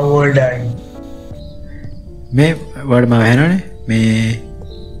 How old are you? මේ වඩ මම ඇහෙනවනේ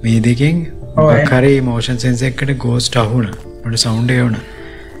මේ දෙකෙන් මොකක් හරි මෝෂන් සෙන්සර් එකකට ගෝස්ට් අහුණා. මට සවුන්ඩ් එක වුණා.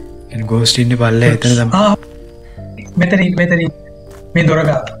 කියන්නේ ගෝස්ට් ඉන්නේ පල්ලේ එතන තමයි. මෙතන මේ දොර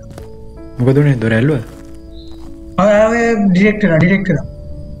ගා. මොකද උනේ දොර ඇල්ලුවා? ඩිරෙක්ට් කරනවා.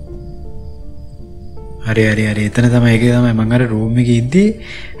 හරි එතන තමයි ඒක තමයි මම අර රූම් එකේ ඉද්දි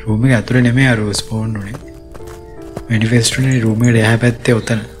රූම් එක ඇතුලේ නෙමෙයි අර ස්පෝන් උනේ. මැනිෆෙස්ට් උනේ රූම් එකට එහා පැත්තේ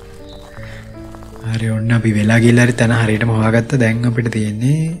උතන. හරි ඔන්න අපි වෙලා ගිහලා හරි තන හරියටම හොයාගත්තා. දැන් අපිට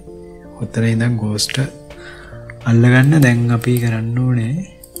තියෙන්නේ උතන ඉඳන් ගෝස්ට් අල්ලගන්න. දැන් අපි කරන්න ඕනේ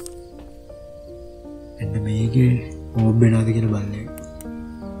එන්න මේකේ ඕබ් වෙනවද කියලා බලන්න.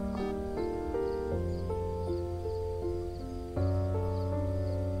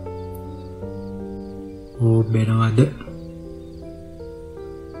 ඕබ් වෙනවද?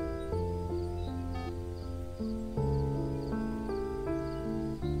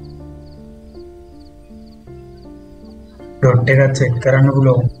 ඩොට් එකත් සෙට් කරන්න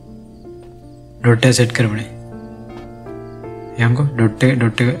පුළුවන්. ඩොට් එක සෙට් කරමුනේ. යන්කෝ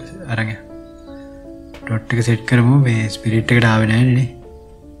ඩොට් එක අරගෙන. ඩොට් එක සෙට් කරමු. මේ ස්පිරිට් එකට ආවේ නැහැ නේ.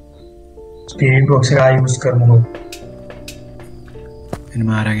 ස්පිරිට් බොක්ස් එක යූස් කරමු. එන්න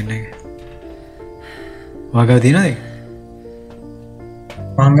මාරගෙන එක. වගාව තියෙනවද?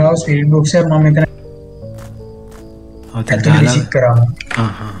 මං ගාව ස්පිරිට් බොක්ස් එක මම මෙතන දාලා විසිට් කරා.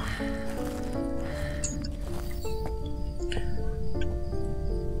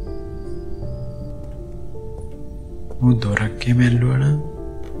 දොරක්කේ මැල්ලුවන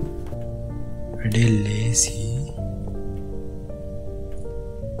වැඩේ ලේසි.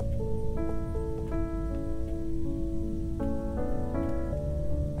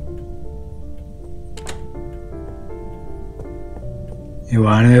 ඒ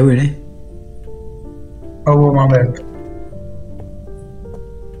වාන වැව්වනේ. ඔව් මම බැලුවා.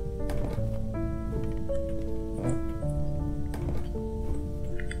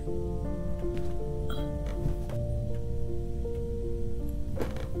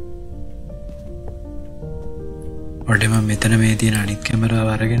 ඔඩ මම මෙතන මේ තියෙන අනිත් කැමරාව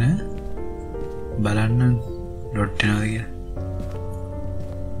අරගෙන බලන්න ඩොට් වෙනවද කියලා.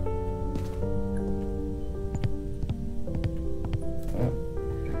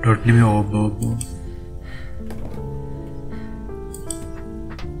 ඩොට් නෙමෙයි ඕබ් ඕබ්.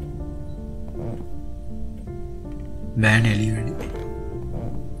 බෑන් එළිය වැඩි.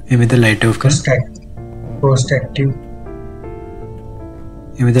 එමෙත ලයිට් ඔෆ් කරන්න. Post active.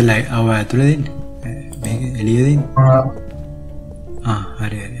 එමෙත ලයිට් ආව ඇතුළේ දෙන්න. මේක එළිය දෙන්න.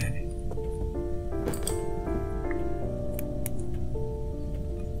 හරි හරි හරි.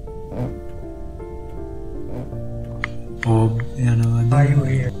 ඕබ් යනවා. Are you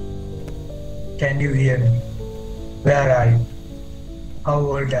here? Can you hear me? Where are you? How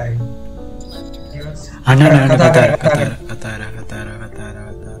old are you? කතාර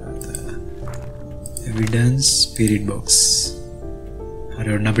evidence spirit box. හරි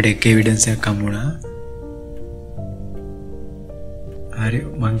ඔන්න අපිට එක එවිඩන්ස් එකක් හම්බ වුණා. හරි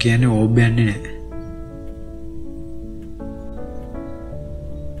මං කියන්නේ ඕබ් යන්නේ නැහැ.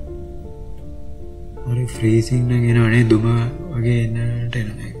 හරි ෆ්‍රීසිං නම් එනවනේ දුම වගේ එන්නට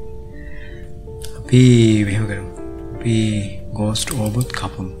එනවා. අපි මෙහෙම කරමු. අපි ගෝස්ට් ඕබුත්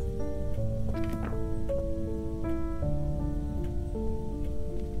කපමු.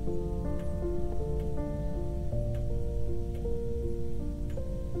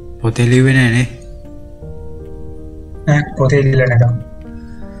 පොතේ ලිව්වේ නෑනේ. පොතේ ලියලා නැතම්.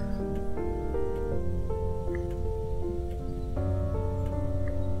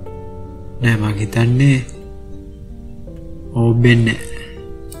 නෑ මං හිතන්නේ ඕබ් වෙන්නේ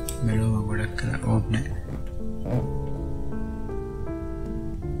බැලුවා මං ගොඩක් කරා ඕබ් නෑ.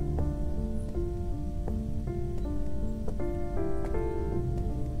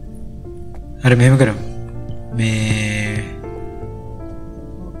 හරි මෙහෙම කරමු. මේ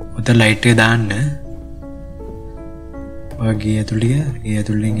ඔතන ලයිට් එක දාන්න. ඔය ගේ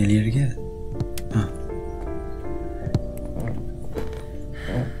ඇතුළෙන් එළියට ගියාද?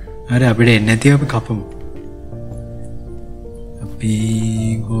 හරි අපිට එන්නේ නැතිව අපි කපමු. අපි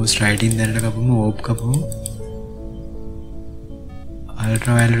ගෝස්ට් රයිටින් දැනට කපමු, ඕබ් කපමු.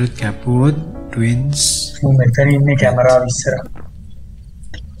 අල්ට්‍රා වයලට් කැපුවොත් ට්වින්ස් මෙතන ඉන්නේ කැමරාව ඉස්සර.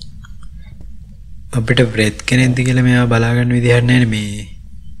 අපිට බ්‍රෙත් කෙනෙක්ද කියලා මෙයා බලාගන්න විදිහක් නැහැ මේ.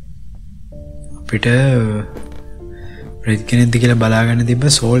 අපිට බ්‍රෙත් කෙනෙක්ද කියලා බලාගන්න තිබ්බ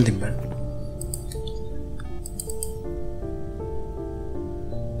සෝල් තිබ්බා.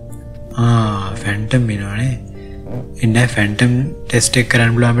 ෆැන්ටම් වෙනවානේ. ඉන්නේ ෆැන්ටම් ටෙස්ට් එක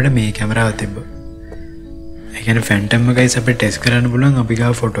කරන්න පුළුවන් අපිට මේ කැමරාව තිබ්බා. ඒ කියන්නේ ෆැන්ටම් එකයි අපිට ටෙස්ට් කරන්න පුළුවන්. අපි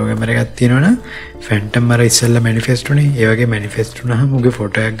ගාව ෆොටෝ කැමරා එකක් තියෙනවනම් ෆැන්ටම් අර ඉස්සෙල්ලා මැනිෆෙස්ට් උනේ. ඒ වගේ මැනිෆෙස්ට් වුණාම උගේ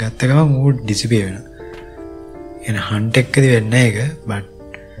ෆොටෝ එකක් ගත්ත ගමන් ඌ ඩිසිපියර් වෙනවා. එන හන්ට් එකකදී වෙන්නේ නැහැ ඒක. බට්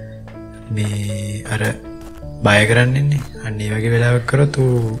මේ අර බය කරන්නේ අන්න ඒ වගේ වෙලාවක් කරොත්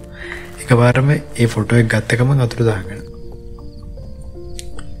ඌ එකපාරම ඒ ෆොටෝ එක ගත්ත ගමන් අතුරු දාගන්න.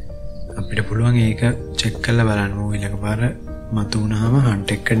 අපිට පුළුවන් ඒක චෙක් කරලා බලන්න. ඌ ඊළඟ පාර මතු වුණාම හන්ට්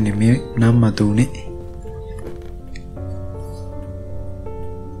එක නෙමෙයි නම් මතු උනේ.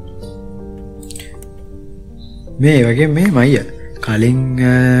 මේ වගේ මේ මයිය කලින්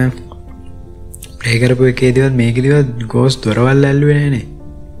ප්ලේ කරපු එකේදීවත් මේකේදීවත් ගෝස් දොරවල් ඇල්ලුවේ නෑනේ.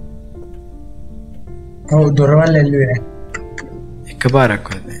 ඔව් දොරවල් ඇල්ලුවේ නෑ.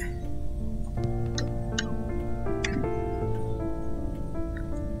 එකපාරක්වත් නෑ.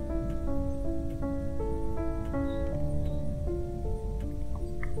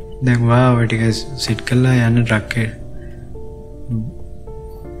 දැන් වාව ටික සෙට් කරලා යන්න ට්‍රක් එක.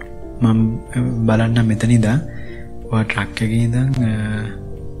 මම බලන්න මෙතන ඉඳන් ඔය ට්‍රක් එකේ ඉඳන්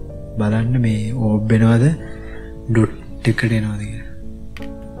බලන්න මේ ඕබ් වෙනවද ඩොට් එකට එනවද කියලා.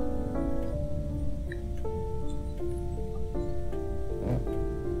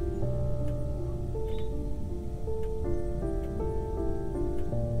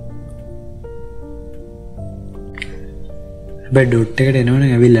 හැබැයි ඩොට් එකට එනවනම්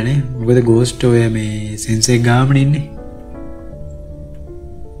ඇවිල්ලානේ. මොකද ගෝස්ට් ඔය මේ සෙන්සර් එක ගාමනේ ඉන්නේ.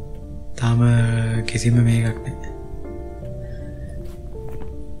 තාම කිසිම මේකක් නැහැ.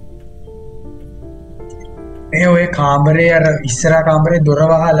 මේ ඔය කාමරේ අර ඉස්සරහා කාමරේ දොර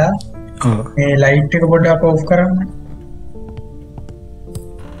වහලා මේ ලයිට් එක පොඩ්ඩක් ඔෆ් කරන්න.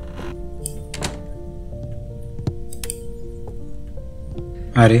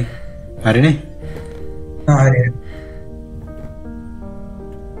 හරි. හරිනේ. හරි.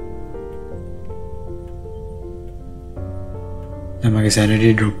 මගේ සැනටි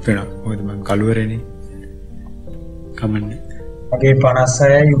ඩ්‍රොප් වෙනවා. මොකද මම කළුවරනේ. කමන්නේ. මගේ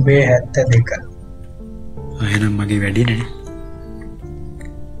 56යි උඹේ 72. එහෙනම් මගේ වැඩි නේ.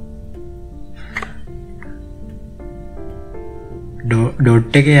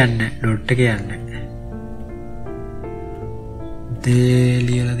 ඩොට් එක යන්න. පොතේ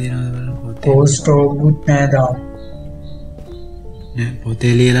ලියලා තියෙනවද බලන්න පොතේ. පෝස්ට් ඕගුත් නෑ තාම. නෑ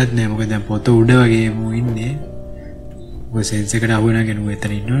පොතේ ලියලත් නෑ. මොකද දැන් පොත උඩ වගේ මු ඉන්නේ. ඔය සෙන්ස් එකට අහු වෙනා කෙනෙක්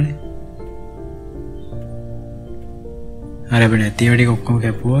එතන ඉන්නවනේ. අර අපි නැති වැඩි ඔක්කොම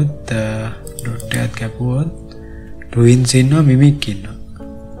කැපුවොත් ඩොට් එකත් කැපුවොත් ට්වින්ස් ඉන්නවා මිමික් ඉන්නවා.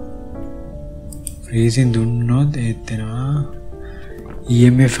 ෆ්‍රීසින් දුන්නොත් ඒත් වෙනවා.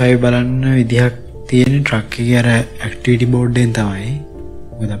 EMF 5 බලන්න විදිහක් තියෙන ට්‍රක් එකේ අර ඇක්ටිවිටි බෝඩ් එකෙන් තමයි.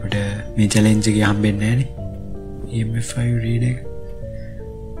 මොකද අපිට මේ චැලෙන්ජ් එකේ හම්බෙන්නේ නැහනේ. EMF 5 රීඩ් එක.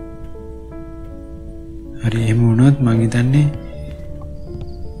 හරි එහෙම වුණොත් මං හිතන්නේ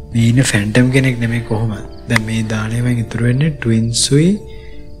මේ ඉන්න ෆැන්ටම් කෙනෙක් නෙමෙයි කොහොමද? දැන් මේ දාණය මං ඉතුරු වෙන්නේ ට්වින්ස්ුයි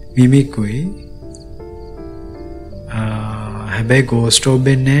මිමිකුයි. හැබැයි ගෝස්ට් ඕබ්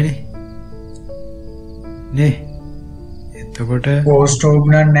වෙන්නේ නැහනේ. නේ? එතකොට පෝස්ට් ඕග්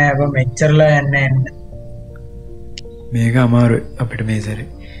නෑ බ මෙච්චරලා යන්නේ නැහැ. මේක අමාරුයි අපිට මේ සැරේ.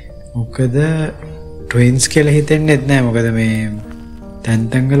 මොකද ට්වින්ස් කියලා හිතෙන්නෙත් නෑ. මොකද මේ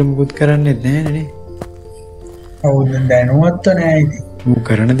තැන්තංගල මුකුත් කරන්නෙත් නෑනේ නේ. ඔව් දැනුවත් නෑ ඉතින්. මු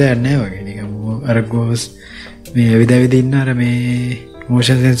කරන දෙයක් නෑ වගේ නිකන් අර ගෝස් මේ ඇවිද ඉන්න අර මේ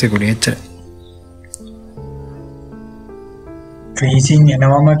මොෂන් සෙන්ස් එක උනේ එච්චර. ෆ්‍රීසින්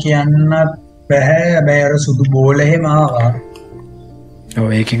එනවම කියන්නත් බෑ. හැබැයි අර සුදු බෝල එහෙම ආවා. ඔව්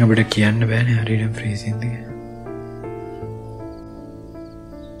ඒකෙන් අපිට කියන්න බෑනේ හරියටම ෆ්‍රීසින්ද කියලා.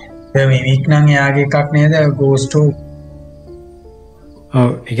 දැන් මිමික් නම් එයාගේ එකක් නේද ගෝස්ට් ඕග්. ඔව්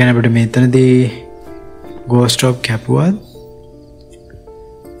ඒ කියන්නේ අපිට මෙතනදී ගෝස්ට් ඕග් කැපුවත්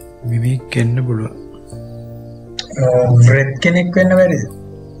මිමික් එන්න පුළුවන්. රෙඩ් කෙනෙක් වෙන්න බැරිද?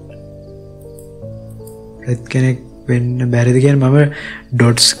 රෙඩ් කෙනෙක් වෙන්න බැරිද කියන්නේ මම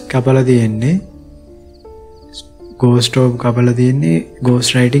ඩොට්ස් කපලා තියෙන්නේ. ගෝස්ට් ඕග් කපලා තියෙන්නේ.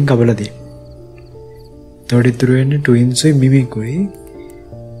 ගෝස්ට් රයිටින් කපලා තියෙන්නේ. ඒතකොට ඉතුරු වෙන්නේ ට්වින්ස්ුයි මිමිකුයි.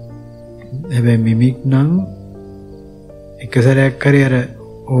 හැබැයි මිමික් නම් එක සැරයක් හරි අර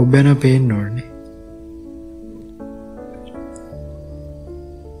ඕබන පේන්න ඕනේ.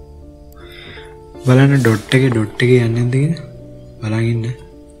 බලන්න ඩොට් එකේ යන්නේ නැද්ද කියලා බලන් ඉන්න.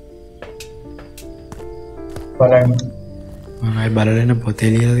 බලන්න. මම ආයි බලලා පොතේ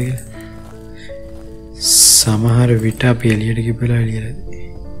ලියලාද කියලා. සමහර විට අපි එළියට ගිහලා ලියලාද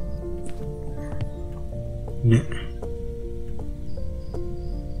නෑ.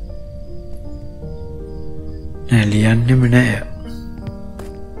 නෑ ලියන්නෙම නෑ.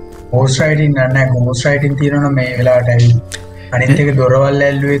 ගෝස්ට් රයිටින් නෑ. ගෝස්ට් රයිටින් තියෙනවා මේ වෙලාවට ඇවිත්. අනිත් එක දොරවල්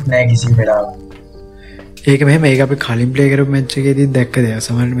ඇල්ලුවෙත් නෑ කිසිම වෙලාවක. ඒක මෙහෙම ඒක අපි කලින් ප්ලේ කරපු මැච් එකේදී දැක්ක දෙයක්.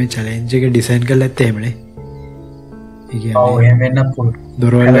 සමහරවිට මේ චැලෙන්ජ් එක ඩිසයින් කරලා ඇත්තේ එහෙමනේ. ඒ කියන්නේ ඔව් එහෙම වෙන්න පුළුවන්.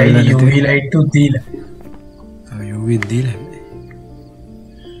 දොරවල් ඇල්ලලා UV ලයිට් උත් දීලා. ඔව් UV දීලා.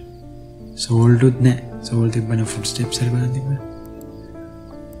 සෝල්ට් උත් නෑ. සෝල්ට් තිබ්බන ෆුට් ස්ටෙප්ස් හරි බලන්න තිබ්බන.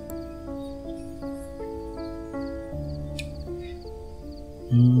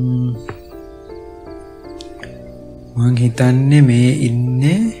 මං හිතන්නේ මේ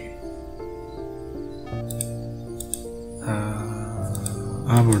ඉන්නේ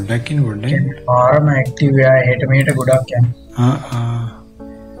පොඩ්ඩක් ආරම ඇක්ටිව් වෙලා හෙට මෙහෙට ගොඩක් යනවා.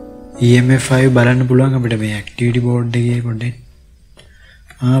 EMF 5 බලන්න පුළුවන් අපිට මේ ඇක්ටිවිටි බෝඩ් එකේ පොඩ්ඩෙන්.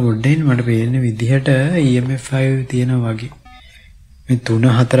 පොඩ්ඩෙන් මට පේන විදිහට EMF 5 තියෙනවා වගේ. මේ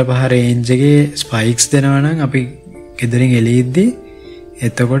 3 4 5 රේන්ජ් එකේ ස්පයික්ස් දෙනවා නම් අපි ගෙදරින් එළියෙද්දි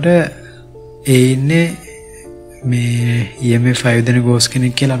එතකොට ඒ ඉන්නේ මේ EMF 5 දෙන ගෝස්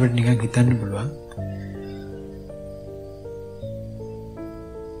කෙනෙක් කියලා අපිට නිකන් හිතන්න පුළුවන්.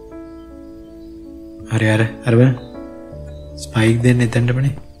 හරි අර බලන්න ස්පයික් දෙන්න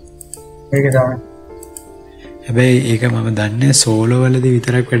එතනටමනේ. ඒක තමයි. හැබැයි ඒක මම දන්නේ සෝලෝ වලදී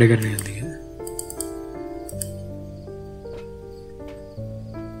විතරක් වැඩ කරන යන්ද කියලා.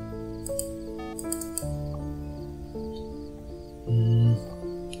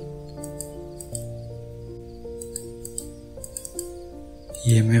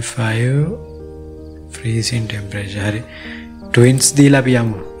 EMF 5 freezing temperature හරි ට්වින්ස් දීලා අපි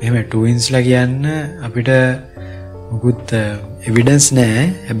යමු. එහෙම ට්වින්ස්ලා කියන්න අපිට මොකුත් එවිඩන්ස් නැහැ.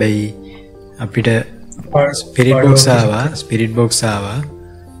 හැබැයි අපිට ස්පිරිට් බොක්ස් ආවා.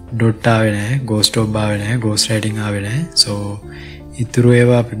 ඩොට් ආවේ නැහැ. ගෝස්ට් ඕබ් ආවේ නැහැ. ගෝස්ට් රයිටින් ආවේ නැහැ. සෝ ඉතුරු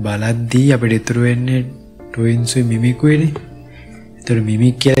ඒවා අපි බලද්දී අපිට ඉතුරු වෙන්නේ ට්වින්ස්ුයි මිමිකුයිනේ. ඒතර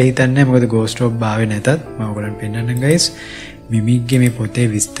මිමික් කියලා හිතන්නේ මොකද ගෝස්ට් ඕබ් ආවේ නැතත් මම ඔයගලන්ට පෙන්නන්නම් ගයිස්. මිමික්ගේ මේ පොතේ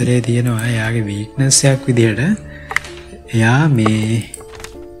විස්තරය තියෙනවා එයාගේ වීක්නස් එකක් විදිහට එයා මේ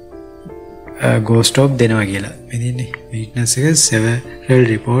ghost orb දෙනවා කියලා. මෙදින්නේ weakness එක several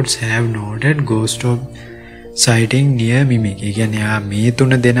reports have noted ghost orb sighting near mimic. ඒ කියන්නේ එයා මේ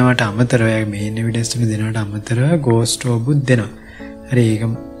තුන දෙනවට අමතරව එයා main evidence තුන දෙනවට අමතරව ghost orb උත් දෙනවා. හරි ඒක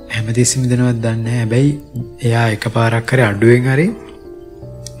හැමතිස්සෙම දෙනවද දන්නේ නැහැ. හැබැයි එයා එකපාරක් හරි අඩුවෙන් හරි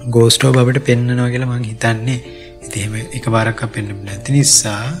ghost orb අපිට පෙන්නනවා කියලා මම හිතන්නේ. ඉතින් එහෙම එකපාරක් අපෙන්න නැති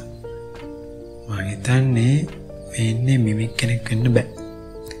නිසා මම හිතන්නේ වෙන්නේ mimic කෙනෙක් වෙන්න බෑ.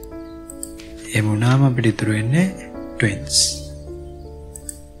 එහෙම වුණාම අපිට ඉතුරු වෙන්නේ twins.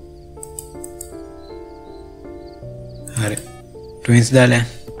 හරි. twins දාලා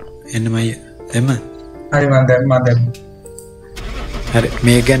එන්න මයි දෙම. හරි මම හරි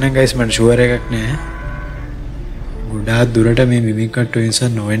මේක ගැන guys මට ෂුවර් එකක් නෑ. ගොඩාක් දුරට මේ mimic twins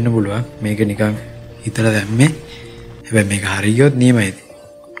නොවෙන්න පුළුවන්. මේක නිකන් හිතලා දැම්මේ. හැබැයි මේක හරියොත් නියමයිද?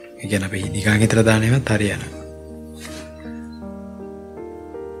 ඒ කියන්නේ අපි නිකන් හිතලා දාන ඒවාත් හරියනවා.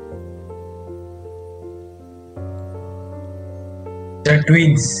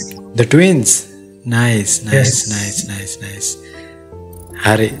 The twins. Nice.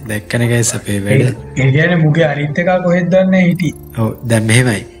 හරි දැක්කනේ guys අපේ වැඩ. ඒ කියන්නේ මුගේ අනිත් එක කොහෙද දන්නේ හිටියේ. ඔව් දැන්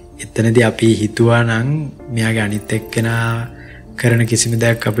මෙහෙමයි. එතනදී අපි හිතුවා නම් මෙයාගේ අනිත් එක්කෙනා කරන කිසිම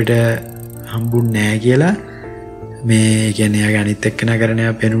දෙයක් අපිට හම්බුන්නේ නැහැ කියලා. මේ කියන්නේ එයාගේ අනිත් එක්කෙනා කරන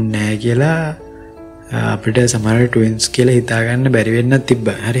ඒවා පේනුන්නේ නැහැ කියලා අපිට සමහර twins කියලා හිතා ගන්න බැරි වෙන්නත්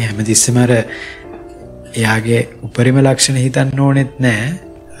තිබ්බා. හරි හැමතිස්සෙම අර එයාගේ උපරිම ලක්ෂණ හිතන්න ඕනෙත් නෑ.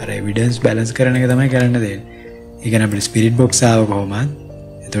 අර එවිඩන්ස් බැලන්ස් කරන එක තමයි කරන්න දෙන්නේ. ඒ කියන්නේ අපිට ස්පිරිට් බොක්ස් ආව කොහොමද?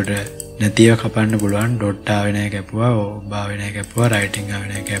 එතකොට නැතිව කපන්න පුළුවන්. ඩොට් ආවේ නැහැ කැපුවා, ඕබ් ආවේ නැහැ කැපුවා, රයිටින් ආවේ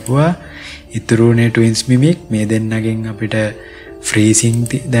නැහැ කැපුවා. ඉතුරුනේ ට්වින්ස් මිමික් මේ දෙන්නගෙන් අපිට ෆ්‍රීසිං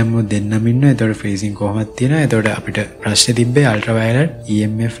දැම්මොත් දෙන්නම ඉන්නවා. එතකොට ෆ්‍රීසිං කොහොමද තියෙනවා? එතකොට අපිට ප්‍රශ්නේ තිබ්බේ අල්ට්‍රාවයලට්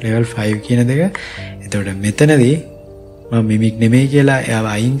EMF level 5 කියන දෙක. එතකොට මෙතනදී මම මිමික් නෙමෙයි කියලා එයාව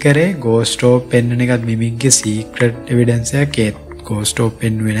අයින් කරේ. ගෝස්ට් ඕප් පෙන්වන එකත් මිමික්ගේ සීක්‍රට් එවිඩන්ස් එකක්. ඒ ගෝස්ට් ඕප්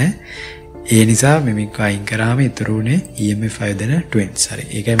පෙන්වුවේ නැහැ. ඒ නිසා මිමික් අයින් කරාම ඉතුරු උනේ EMF 5 දෙන ට්වින්ස්. හරි.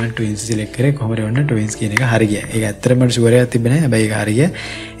 ඒකයි මම ට්වින්ස් සිලෙක්ට් කරේ. කොහොමද වුණා ට්වින්ස් කියන එක හරි ගියා. ඒක ඇත්තටම මට ෂුවර් එකක් තිබ්බේ නැහැ. හැබැයි ඒක හරි ගියා.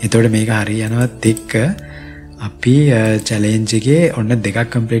 එතකොට මේක හරි යනවත් එක්ක අපි චැලෙන්ජ් එකේ ඔන්න දෙකක්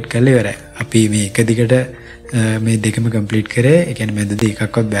කම්ප්ලීට් කරලා ඉවරයි. අපි මේ එක දිගට මේ දෙකම කම්ප්ලීට් කරේ. ඒ කියන්නේ මැදදී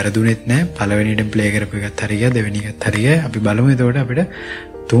එකක්වත් වැරදුනෙත් නැහැ. පළවෙනියෙන් ප්ලේ කරපු එකත් හරි ගියා. දෙවෙනි එකත් හරි ගියා. අපි බලමු එතකොට අපිට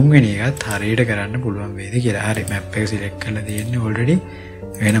තුන්වෙනි එකත් හරියට කරන්න පුළුවන් වේද කියලා. හරි මැප් එක සිලෙක්ට් කරලා තියෙන්නේ ඔල්රෙඩි.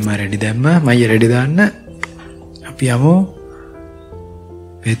 එහෙනම් මම රෙඩි දැම්මා. මම රෙඩි දාන්න. අපි යමු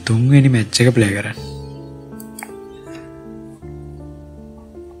මේ තුන්වෙනි මැච් එක ප්ලේ කරන්න.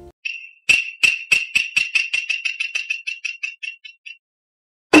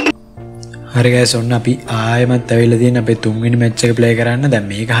 හරි guys ඔන්න අපි ආයෙමත් ඇවිල්ලා තියෙන අපේ තුන්වෙනි මැච් එක ප්ලේ කරන්න. දැන්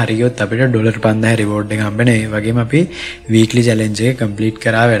මේක හරියොත් අපිට ඩොලර් 5000 රිවෝඩ් එක හම්බෙනවා. ඒ වගේම අපි වීක්ලි චැලෙන්ජ් එක කම්ප්ලීට්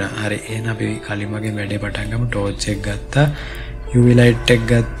කරා වෙනවා. හරි එහෙනම් අපි කලින් වගේ වැඩේ පටන් ගමු. ටෝච් එක ගත්තා. UV ලයිට් එක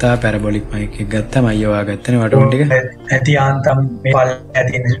ගත්තා. පැරබොලික් මයික් එක ගත්තා. මම යවා ගත්තනේ වටුන් ටික. ඇති ආන්තම් මේ පල්ලෙහා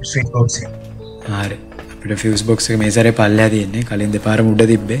තියෙන ස්විච් බොක්ස් එක. හරි අපිට ෆියුස් බොක්ස් එක මේ සැරේ පල්ලෙහා තියෙන්නේ. කලින් දෙපාරම උඩ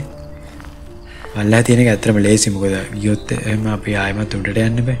තිබ්බේ. පල්ලෙහා තියෙන එක ඇත්තටම ලේසි. මොකද ගියොත් එහෙම අපි ආයෙමත් උඩට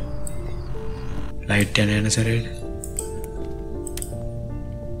යන්න බෑ. ලයිට් යන සැරේට.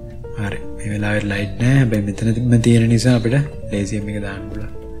 හරි මේ වෙලාවේ ලයිට් නැහැ. හැබැයි මෙතන තියෙන නිසා අපිට ලේසියෙන් මේක දාන්න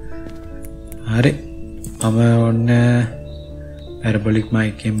පුළුවන්. හරි මම ඔන්න පැරබොලික්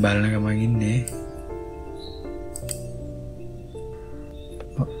මයික් එකෙන් බලන ගමන් ඉන්නේ.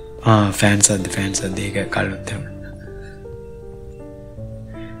 ෆෑන්ස් අද්ද ඒක කලින් තමයි.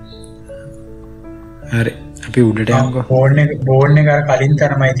 හරි අපි උඩට යමුකෝ. බෝන් එක අර කලින්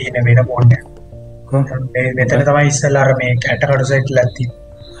තරමයි තියෙන වෙන බෝන් එක. මෙතන තමයි ඉස්සෙල්ලා අර මේ කැට කඩසෙට් ලැත්ති.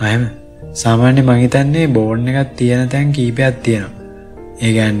 අයම සාමාන්‍යයෙන් මං හිතන්නේ බෝන් එකක් තියෙන තැන් කීපයක් තියෙනවා.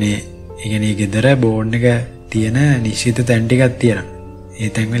 ඒ කියන්නේ ගෙදර බෝන් එක තියෙන නිශ්චිත තැන් ටිකක් තියෙනවා. ඒ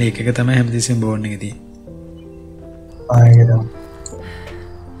තැන් වල එකක තමයි හැමතිස්සෙම බෝන් එක තියෙන්නේ.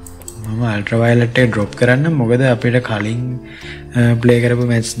 මම අල්ට්‍රාවයලට් එක ඩ්‍රොප් කරන්න. මොකද අපිට කලින් ප්ලේ කරපු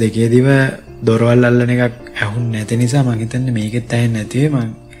මැච් දෙකේදීම දොරවල් අල්ලන එකක් ඇහුන්නේ නැති නිසා මං හිතන්නේ මේකෙත් ඇහෙන්නේ නැති වෙයි. මං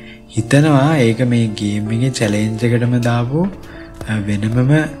හිතනවා ඒක මේ ගේම් එකේ චැලෙන්ජ් එකටම දාපු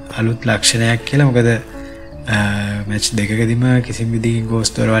වෙනමම අලුත් ලක්ෂණයක් කියලා. මොකද මැච් දෙකකදීම කිසිම විදිහකින්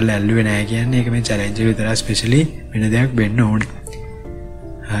ගෝස්ට් දොරවල් ඇල්ලුවේ නැහැ කියන්නේ ඒක මේ චැලෙන්ජ් එක විතරයි ස්පෙෂලි වෙන දෙයක් වෙන්න ඕනේ.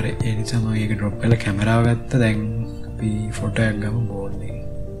 හරි ඒ නිසා මම ඒක ඩ්‍රොප් කරලා කැමරාව ගත්තා. දැන් අපි ෆොටෝ එකක් ගමු බෝඩ් එකේ.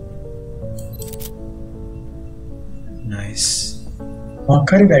 නයිස්.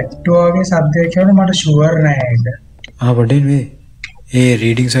 මොකක්hari වැට්ටෝ වගේ සබ්ජෙක්ට් එකකට මට ෂුවර් නෑ ඒක. පොඩ්ඩක් මේ ඒ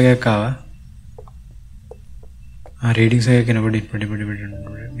රීඩින්ග්ස් එකක් ආවා. රේඩිං සය කෙන පොඩි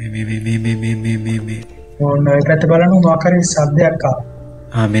ඕන්න ඔය පැත්ත බලන්න මොකක් හරි සද්දයක්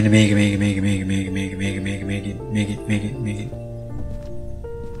ආවා. මෙන්න මේක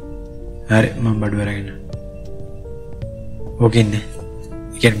හරි මම බඩු අරගෙන ඕක ඉන්නේ.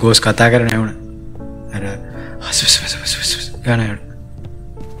 ඒ කියන්නේ ගෝස් කතා කරන ඇහුණා. අර ගාන යන්න.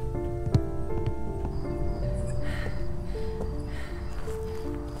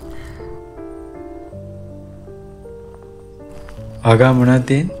 ආගා මොනවද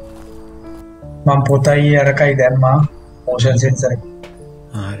තියෙන්නේ? මම පොතයි අරකයි දැම්මා මොෂන් සෙන්සර් එක.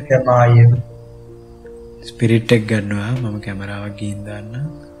 හරි. දැන් ආයේ ස්පිරිට් එක ගන්නවා මම කැමරාවක් ගිහින් දාන්න.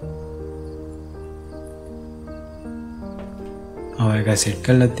 ඒක සෙට්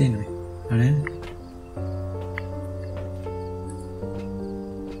කරලා තියෙන්නේ. අනේ.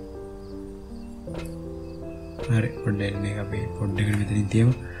 හරි පොඩ්ඩක් මේක අපි පොඩ්ඩකට මෙතනින්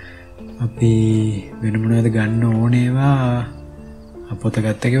තියමු. අපි වෙන මොනවද ගන්න ඕනේවා පොත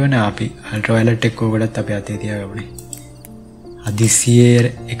ගත්ත කිව්වනේ අපි අල්ට්‍රාවයලට් එක ඕකටත් අපි අතේ තියාගමුනේ. හදිස්සියේ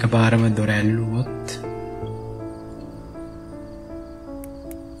එකපාරම දොර ඇල්ලුවොත්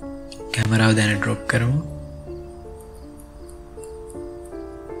කැමරාව දැන් ඩ්‍රොප් කරමු.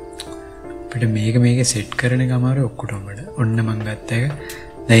 අපිට මේක සෙට් කරන එක අමාරුයි ඔක්කොටම වඩා. ඔන්න මං ගත්ත එක.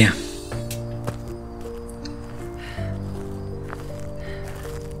 දැන්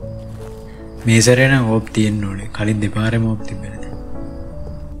මේ සැරේ නම් ඕප් තියෙන්න ඕනේ. කලින් දෙපාරෙම ඕප් තිබ්බේ නේද?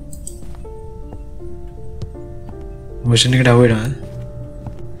 මොෂන් එකට අවුලද?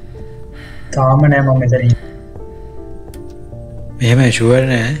 තාම නෑ මම මෙතන ඉන්නේ. මෙහෙම ෂුවර්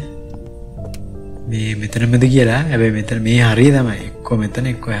නෑ. මේ මෙතනමද කියලා. හැබැයි මෙතන මේ හරිය තමයි. එක්ක මෙතන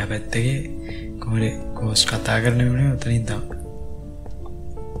එක්ක එහා පැත්තේ කොහොමද ගෝස්ට් කතා කරන්න ඕනේ උතනින් තමයි.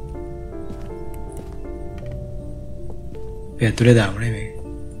 පැතුලේ දාමුනේ මේක.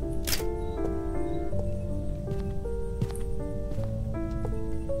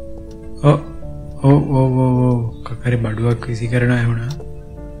 කකරි බඩුවක් විසි කරන ඇහුණා.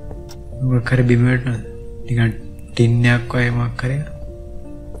 කර බිමට නිකන් ටින්නයක් වය මක් කරය.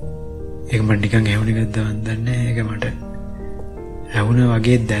 ඒක මට නිකන් ඇහුණ එකක්ද වන්දන්න. ඒක මට ඇහුණ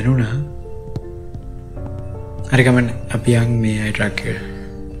වගේ දැනුණා. හරි කමන්න අපි යන් මේ අයි ට්‍රක් එකට.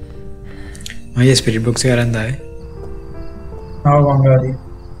 මගේ ස්පිරිට් බොක්ස් එක අරන් දාවේ. ආව වංගාදී.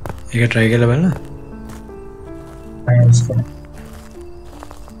 ඒක try කරලා බලන්න. අයස්කෝ.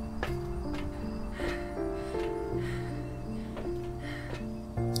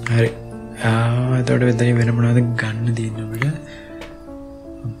 හරි එතකොට මෙතනින් වෙන මොනවද ගන්න තියෙන්නේ අපිට?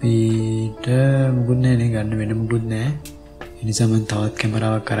 අපිට මුකුත් නැහැ නේ ගන්න වෙන මුකුත් නැහැ. ඒ නිසා මම තවත්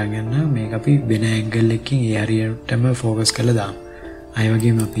කැමරාවක් අරන් යන්න. මේක අපි වෙන ඇන්ගල් එකකින් ඒ හරියටම ફોකස් කරලා දාමු. අය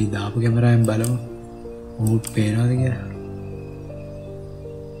වගේම අපි දාපු කැමරාවෙන් බලමු. මොකක් පේනවද කියලා.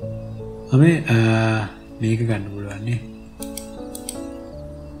 මේක ගන්න පුළුවන් නේ.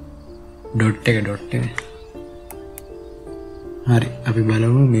 ඩොට් එක හරි අපි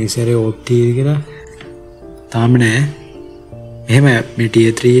බලමු මේ සැරේ ඕප් තියෙද කියලා. තාම නෑ. එහෙම මේ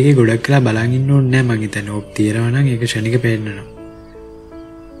tier 3 එකේ ගොඩක් වෙලා බලන් ඉන්න ඕනේ නෑ. මං හිතන්නේ ඕප් තියනවා නම් ඒක ෂණික පේන්නනවා.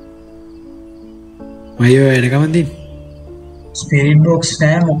 මයෝ එනකම දින් ස්පිරිට් බොක්ස්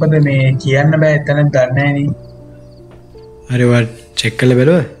නෑ. මොකද මේ කියන්න බෑ එතන දන්නේ නෑ නේ. හරි වා චෙක් කරලා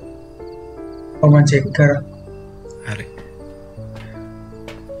බලුවා. මම චෙක් කරා. හරි.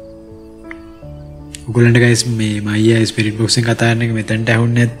 ඔයගොල්ලන්ට guys මේ මයියා ස්පිරිට් බොක්ස් එකෙන් කතා කරන එක මෙතනට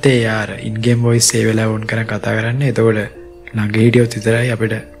ඇහුන්නේ නැත්තේ යාර ඉන් ගේම් වොයිස් ඒ වෙලාව ඔන් කරන් කතා කරන්නේ. එතකොට ළඟ හිටියොත් විතරයි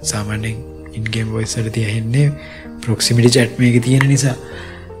අපිට සාමාන්‍යයෙන් ඉන් ගේම් වොයිස් වල තියෙන්නේ ප්‍රොක්සිමිටි chat මේකේ තියෙන නිසා.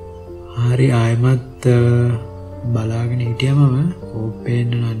 හරි ආයෙමත් බලාගෙන හිටියම ඕප්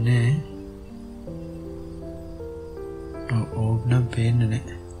පේන්න නැහැ. ඕප් නම් පේන්නේ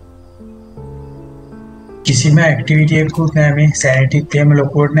නැහැ. කිසිම ඇක්ටිවිටි එකකුත් නෑ. මේ සැනිටිත් එහෙම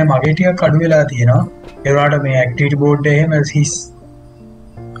ලොකුවට නෑ. මගේ ටිකක් අඩු වෙලා තියෙනවා. ඒ වුණාට මේ ඇක්ටිවිටි බෝඩ් එක එහෙම හිස්.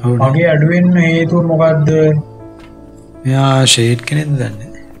 මගේ අඩු වෙන්න හේතුව මොකද්ද? මෙයා ෂේඩ් කෙනෙක්ද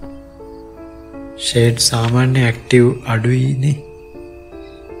දන්නේ. ෂේඩ් සාමාන්‍ය ඇක්ටිව් අඩුයි නේ.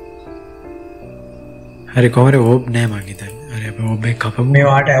 හරි කොහොමද ඕප් නෑ මං හිතන්නේ. හරි අපි ඕප් එක කපමු. මේ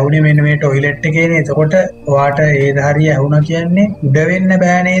වාට ඇහුනේ මෙන්න මේ ටොයිලට් එකේනේ. එතකොට වාට ඒ ධාරිය ඇහුණා කියන්නේ උඩ වෙන්න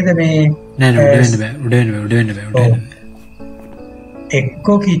බෑ නේද මේ? නෑ උඩ වෙන්න බෑ.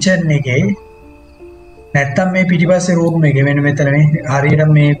 එක්කෝ කිචන් එකේ නැත්තම් මේ පිටිපස්සේ රූම් එකේ මෙන්න මෙතන මේ හරියට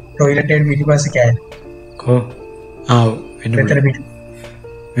මේ ටොයිලට් එකට පිටිපස්සේ කෑල්ල. කො ආව් මෙතන පිටු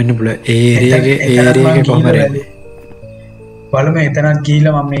වෙන්න පුළුවන්. ඒ ඒරියා එකේ කොහමද? බලමු එතනත්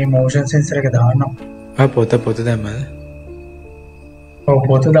ගිහිල්ලා මම මේ මොෂන් සෙන්සර් එක දාන්නම්. පොත දැම්මද? ඔව්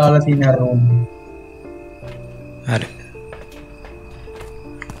පොත දාලා තියෙන රූම්. හරි.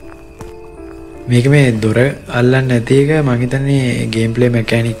 මේක මේ දොර අල්ලන්න නැති එක මං හිතන්නේ ගේම් ප්ලේ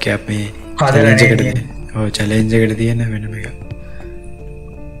මෙකැනික් එකක් මේ චැලෙන්ජ් එකට. ඔව් චැලෙන්ජ් එකට තියෙන වෙනම එකක්.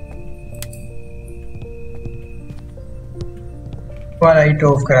 ලයිට්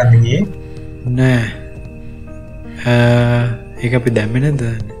ඕෆ් කරන්න ගියේ නෑ. ඒක අපි දැම්මේ නැද්ද?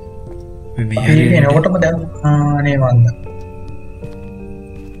 මේ අපි එනකොටම දැන් අනේ මන්ද.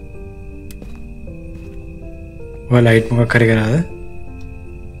 ඔය ලයිට් මොකක් හරි කරාද?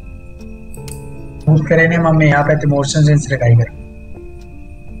 මූව් කරේනේ මම මෙහා පැත්තේ මෝෂන් සෙන්සර් එකයි කරා.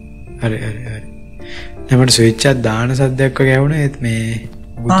 හරි. දැන් මට ස්විච් එකක් දාන සද්දයක් වගේ ඇහුණා ඒත් මේ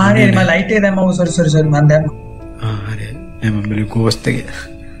හරි මම ලයිට් එක දැම්මම සෝරි මම දැම්මා. හරි. නෑ මම බැලුවේ ගෝස්ට් එක.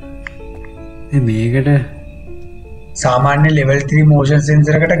 මේකට සාමාන්‍ය ලෙවල් 3 මෝෂන්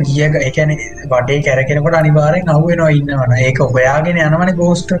සෙන්සර් එකට ගිය ඒ කියන්නේ වටේ කැරකෙනකොට අනිවාර්යෙන් අහු වෙනවා ඉන්නවනේ. ඒක හොයාගෙන යනවනේ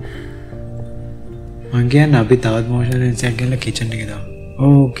ගෝස්ට්. මං කියන්නේ අපි තවත් මෝෂන් සෙන්සර් එකක් ගෙනලා කිචන් එකේ දාමු.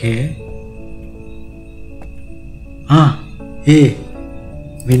 ඕකේ.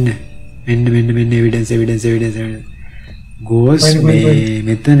 මෙන්න එවිඩන්ස් ගෝස් මේ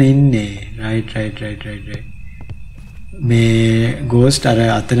මෙතන ඉන්නේ. රයිට්. මේ ගෝස්ට් අර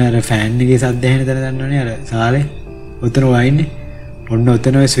අතන අර ෆෑන් එකේ සද්ද ඇහෙන තැන දන්නවනේ අර සාලේ ඔතන වයින්නේ. ඔන්න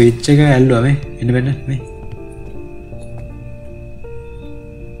ඔතන ඔය ස්විච් එක ඇල්ලුවා මේ. එන්න බෑ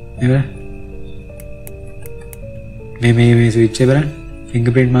මේ. මේ ස්විච් එක බලන්න.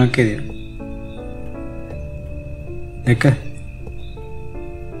 ෆින්ගර්ප්‍රින්ට් මාක් එකේ තියෙනවා. දැක්ක?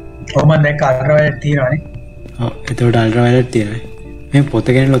 ඔව් මම දැක්ක අල්ට්‍රාවයලට් තියෙනවානේ. ඔව් එතකොට අල්ට්‍රාවයලට් තියෙනවා. මේ පොත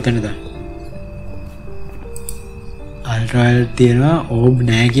ගෙනල්ලා ඔතන දාන්න. අල්ට්‍රාවයලට් තියෙනවා ඕබ්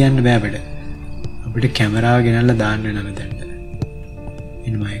නෑ කියන්න බෑ අපිට. අපිට කැමරාව ගෙනල්ලා දාන්න වෙනවා මෙතනට.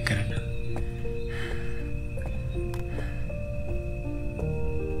 ඉන්න මම ඒක කරන්න.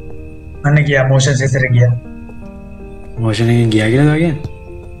 අන්න ගියා මෝෂන් සෙන්සර් එක ගියා. මෝෂන් එකෙන් ගියා කියලාද කියන්නේ?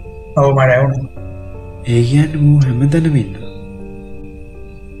 ඔව් මට ඇහුණා. ඒ කියන්නේ මූ හැමතැනම ඉන්නවා.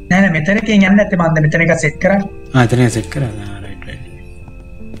 නෑ මෙතනකින් යන්නේ නැත්තේ මන්ද මෙතන එක සෙට් කරා. එතන සෙට් කරා. රයිට්.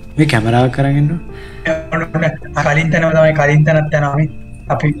 මේ කැමරාවක් කරගෙන ඉන්නවා. කලින් තැනම තමයි කලින් තැනත් යනවා මේ.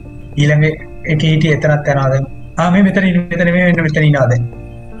 අපි ඊළඟ එකේ හිටියේ එතනත් යනවා දැන්. මේ මෙතන ඉන්නවා දැන්.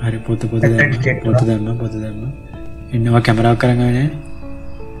 හරි පොත දැම්මා. ඉන්නවා කැමරාවක් කරගෙන නැහැ.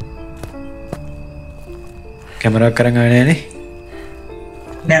 කැමරාවක් කරගෙන නැහැ නේ.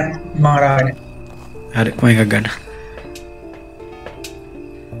 නෑ මාරානේ. හරි මම එකක් ගන්න.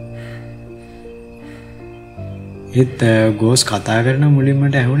 ඒත් ගෝස් කතා කරන මුලින්ම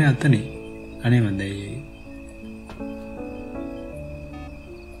මට ඇහුනේ අතනේ. අනේ මන්දයි.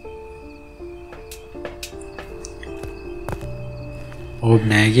 ඕබ්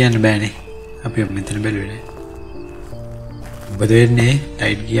නෑ කියන්න බෑනේ. අපි මෙතන බැලුවේ නෑ. මොකද වෙන්නේ?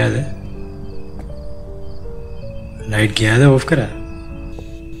 ලයිට් ගියාද? ඕෆ් කරා?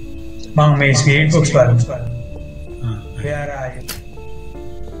 මම මේ ස්පීඩ් බොක්ස් බලනවා. Where are you?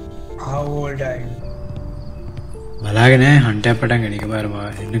 How old are you? බලාගෙන හන්ටයක් පටන් ගන්න එකපාරම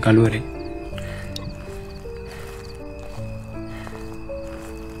එන්න කළුවරේ.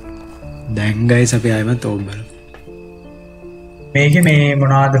 දැන් ගයිස් අපි ආයෙමත් ඕබ් බලමු. මේකේ මේ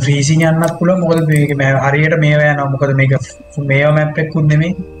මොනවාද ෆ්‍රීසිං යන්නත් පුළුවන්. මොකද මේක හරියට මේව යනවා. මොකද මේක මේව මැප් එකකුත්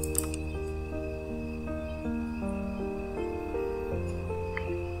නෙමෙයි.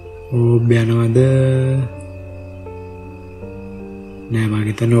 ඕබ් යනවද? නෑ මම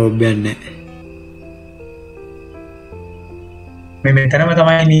හිතන්නේ ඕබ් යන්නේ නෑ. මේ මෙතනම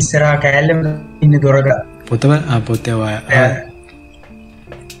තමයි ඉස්සරහා කෑල්ලෙම ඉන්නේ දොරක.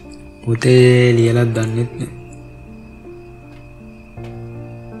 පොතේ ලියලා දන්නෙත් නෑ.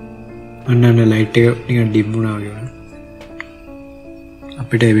 අන්න ලයිට් එක නිකන් ඩිම් වුණා වගේ වුණා.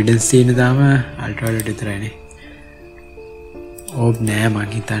 අපිට එවිඩන්ස් තියෙන තාම අල්ට්‍රාවයලට් විතරයිනේ. ඕබ් නෑ මං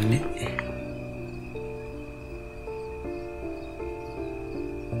හිතන්නේ.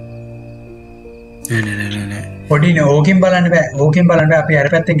 නෑ. පොඩිනේ ඕකෙන් බලන්න බෑ. අපි අර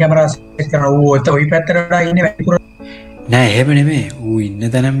පැත්තෙන් කැමරාව සෙට් කරනවා. ඌ ඔය පැත්තට වඩා ඉන්නේ වැඩිපුර. නෑ එහෙම නෙමෙයි. ඌ ඉන්න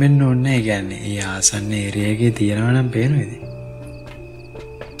තැනම වෙන්න ඕනේ නෑ. ඒ කියන්නේ ඒ ආසන්න ඒරියා එකේ තියනවා නම් පේනවා ඉතින්.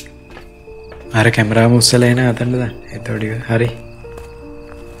 අර කැමරාව උස්සලා එන අතනද දාන්න. එතකොට හරි.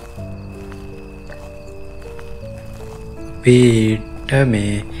 අපිට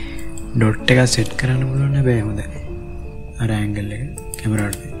මේ ඩොට් එක සෙට් කරන්න පුළුවන් නෑ හොඳයි. අර ඇන්ගල් එක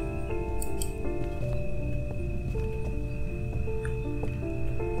කැමරාවට.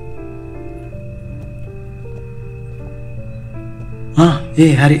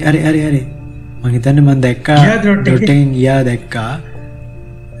 හරි මං හිතන්නේ මං දැක්කා ඩොට් එකෙන් ගියා දැක්කා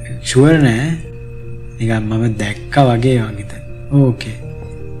ෂුවර් නෑ නිකන් මම දැක්කා වගේ මං හිතන්නේ ඕකේ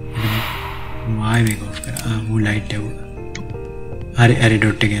මම ආයෙ මේක ඔෆ් කරා මූ ලයිට් එක හරි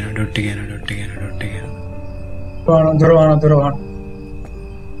ඩොට් එක යනවා ඩොට් එක යනවා ඩොට් එක යනවා ඩොට් එක යනවා දොරවන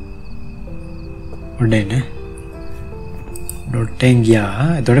ඔන්න එන්න ඩොට් එකෙන් ගියා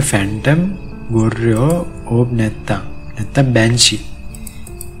එතකොට ෆැන්ටම් ගොර්රෝ ඕබ් නැත්තම් බැන්ෂි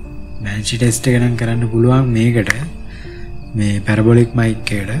ටෙස්ට් එක නම් කරන්න පුළුවන් මේකට මේ පැරබොලික් මයික්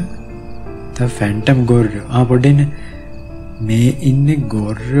එකට ත ෆැන්ටම් ගොර්රෝ පොඩ්ඩෙන්න මේ ඉන්නේ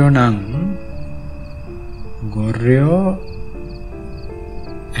ගොර්රෝ නම් ගොර්රෝ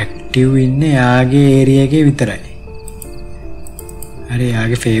ඇක්ටිව් ඉන්නේ යාගේ ඒරියා එකේ විතරයි හරි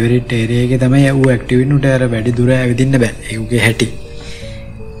යාගේ ෆේවරිට් ඒරියා එකේ තමයි ඌ ඇක්ටිව් ඉන්නේ උට අර වැඩි දුර ඇවිදින්න බෑ ඒකේ හැටි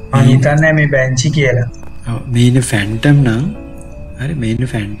මම හිතන්නේ මේ බැන්චි කියලා ඔව් මේ ඉන්නේ ෆැන්ටම් නම් හරි මේ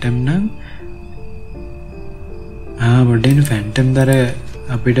ඉන්නේ ෆැන්ටම් නම් පොඩ්ඩෙන්න ෆැන්ටම් දර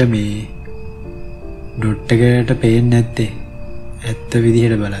අපිට මේ ඩොට් එකට පේන්නේ නැත්තේ ඇත්ත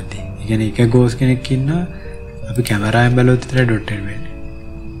විදිහට බලද්දී. ඒ කියන්නේ එක ගෝස් කෙනෙක් ඉන්නවා අපි කැමරාවෙන් බලුවොත් විතර ඩොට් එක වෙන්නේ.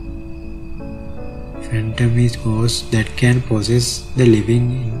 Phantom is ghost that can possess the living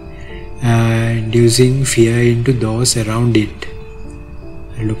inducing fear into those around it.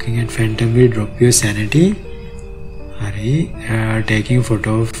 Looking at phantom will drop your sanity. Hari taking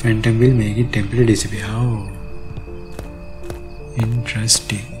photo of phantom will make it temporarily disappear. Oh.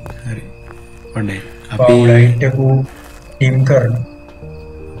 Interesting. Hari. Pondai. අපි light එක dim කරනවා.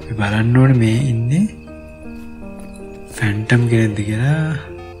 අපි බලන්න ඕනේ මේ ඉන්නේ phantom කෙනෙක්ද කියලා.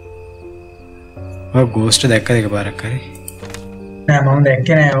 ඔය ගෝස්ට් දැක්කද එකපාරක් හරි? නෑ මම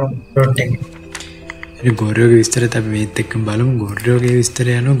දැක්කේ නෑ ඩොට් එක. ඉතින් ගොර්රෝගේ විස්තරත් අපි මේත් එක්කම බලමු. ගොර්රෝගේ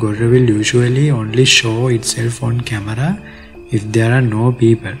විස්තරය අනුව ගොර්රෝ will usually only show itself on camera if there are no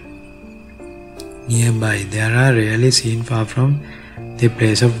people nearby. They are rarely seen far from their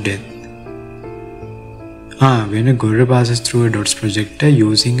place of death. When a gorilla passes through a dots projector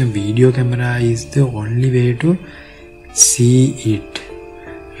using a video camera is the only way to see it.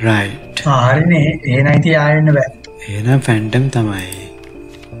 Right. හරිනේ එහෙනම් ඉතින් ආයෙන්න බෑ. එහෙනම් phantom තමයි.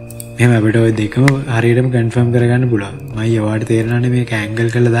 මෙහෙම අපිට ওই දෙකම හරියටම කන්ෆර්ම් කරගන්න පුළුවන්. මම ඔයාලට තේරෙනවනේ මේක ඇන්ගල්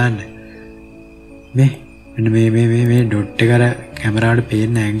කරලා දාන්න. මෙන්න මේ ඩොට් එක අර කැමරාවට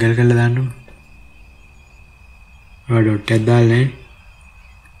පේන්න ඇන්ගල් කරලා දාන්නකො. ඔය ඩොට් එකක් දාලා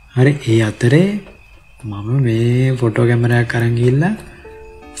හරි ඒ අතරේ මම මේ ෆොටෝ කැමරාවක් අරන් ගිහිල්ලා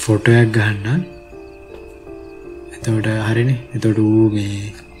ෆොටෝ එකක් ගන්නම්. එතකොට හරිනේ. එතකොට ඌ මේ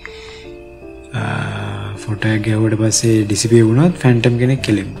ෆොටෝ එක ගැහුවට පස්සේ ඩිසිපියර් වුණොත් ෆැන්ටම් කෙනෙක්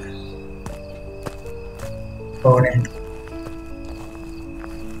කෙලෙන්න. ඕනේ.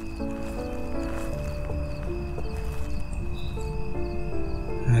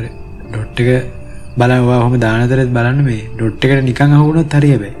 හරි. ඩොට් එක බලන්න ඔයා ඔහොම දාන අතරත් බලන්න මේ ඩොට් එකට නිකන් අහුනොත්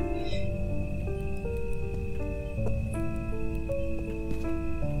හරිය බෑ.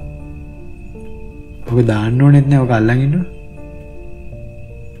 ඔක දාන්න ඕනෙත් නෑ ඔක අල්ලන් ඉන්නවා.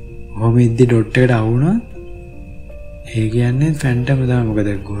 ඔහොම ඉද්දි ඩොට් එකට අහුණා. ඒ කියන්නේ ෆැන්ටම් තමයි. මොකද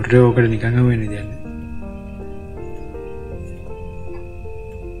ගොර්රෝ ඔකට නිකන් අහු වෙන්නේ කියන්නේ.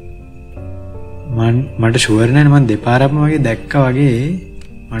 මට ෂුවර් නෑ මම දෙපාරක්ම වගේ දැක්කා වගේ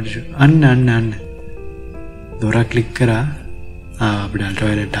මට අන්න දොර ක්ලික් කරා. අපිට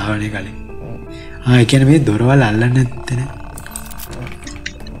අල්ට්‍රාවයලට් ආවනේ කලින්. ඒ කියන්නේ මේ දොරවල් අල්ලන්නේ නැත්තේ නේ.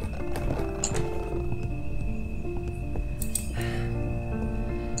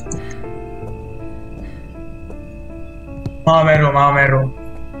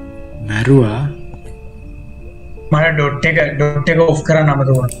 මැරුවා මට ඩොට් එක ඔෆ් කරන්න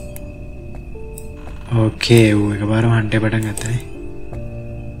අමතක වුණා. ඕකේ ඌ එකපාරම හන්ටේ පටන් ගත්තා නේ.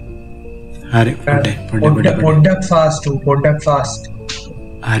 හරි පොඩ්ඩක් ෆාස්ට්.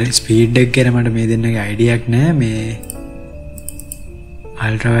 හරි ස්පීඩ් එක ගැන මට මේ දෙන්නගේ අයිඩියක් නෑ. මේ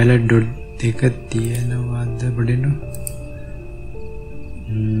අල්ට්‍රාවයලට් ඩොට් දෙක තියෙනවද පොඩිනු?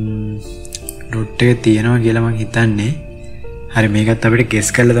 ඩොට් එක තියෙනවා කියලා මං හිතන්නේ. හරි මේකත් අපිට ගෙස්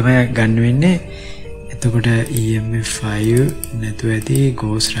කරලා තමයි ගන්න වෙන්නේ. එතකොට EMF 5 නැතුව ඇති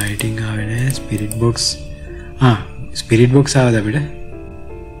ghost writing ආවේ නැහැ. spirit box spirit box ආවද අපිට?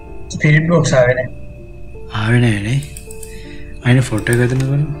 spirit box ආවේ නැහැ. ආවේ නැහැ නේ. අයින ෆොටෝ එක ගන්න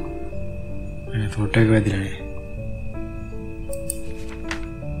බලමු. අයින ෆොටෝ එක වැදිලා නැහැ.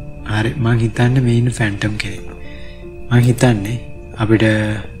 හරි මං හිතන්නේ මේ ඉන්න ෆැන්ටම් කෙනෙක්. මං හිතන්නේ අපිට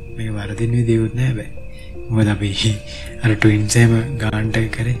මේක වරදින්න විදියුත් නැහැ බෑ. මොකද අපි අර ට්වින්ස් එහෙම ගාන්ට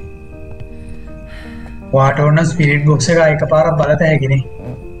කරේ. වාට ඕන ස්පිරිට් බොක්ස් එක එකපාරක් බලත හැකිනේ.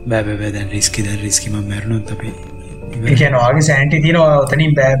 බෑ දැන් රිස්කි මම මැරුණොත් අපි ඒ කියන්නේ ඔයාගේ සැන්ටි තියෙනවා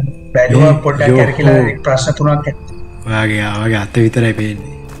ඔතනින් බැලුවා පොඩ්ඩක් කරකිලා ප්‍රශ්න තුනක් ඔයාගේ අත විතරයි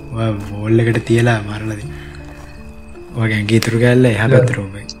පේන්නේ. ඔයා වෝල් එකට තියලා මරලා දෙන්න. ඔයාගේ ඇඟේ ඉතුරු කැල්ල එහා පැත්තට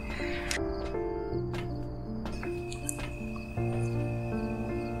ඔබයි.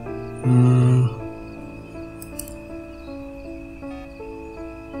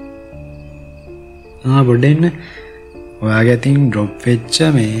 බොඩෙන්න ඔයාගේ අතින් ඩ්‍රොප් වෙච්ච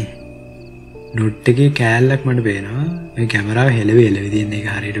මේ ඩොට් එකේ කෑල්ලක් මට පේනවා. මේ කැමරාව හෙලවෙ හෙලවෙ තියෙන එක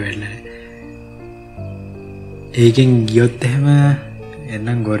හරියට වැටලා නැහැ. ඒකෙන් ගියොත් එහෙම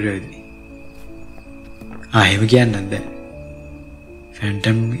එන්නම් ගොර්රෝ ඉදි. එහෙම කියන්නත් බෑ.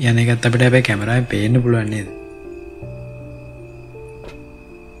 ෆැන්ටම් යන එකත් අපිට හැබැයි කැමරාවෙන් පේන්න පුළුවන් නේද?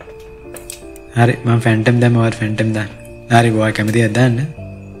 හරි මම ෆැන්ටම් දැම්ම ඔයාලා ෆැන්ටම් දාන්න. හරි ඔයා කැමතිද දාන්න?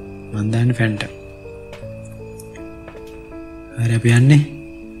 මම දාන්නේ ෆැන්ටම්. හරි අපි යන්නේ.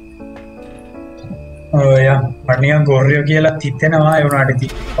 ඔය මනියන් ගොර්රියෝ කියලා තිතෙනවා ඒ උනාට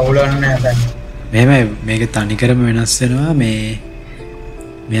ඉතින් අවුලන්නේ නැහැ දැන්. මෙහෙමයි මේක තනිකරම වෙනස් වෙනවා මේ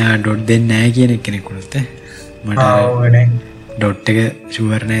මෙයා ඩොට් දෙන්නේ නැහැ කියන කෙනෙක් උනොත් මට ඩොට් එක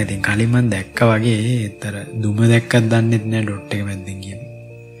ෂුවර් නැහැ. ඉතින් කලින් මම දැක්කා වගේ ඒතර දුම දැක්කක් දන්නෙත් නැහැ ඩොට් එක මැද්දෙන් ගියම.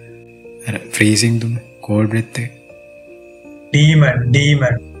 අර ෆ්‍රීසිං දුම කෝල්ඩ් බ්‍රෙත් එක.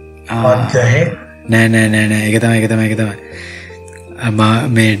 ඩීමන් what the heck නෑ ඒක තමයි.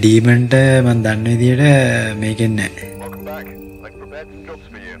 මේ ඩීමන්ට මම දන්න විදියට මේකෙන් නැහැ.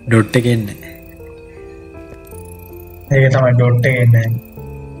 ඩොට් එකෙන් නැහැ. ඒක තමයි ඩොට් එකෙන් නැහැ.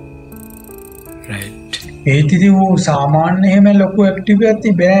 රයිට්. ඒතිදි ඌ සාමාන්‍ය එහෙම ලොකු ඇක්ටිව් එකක්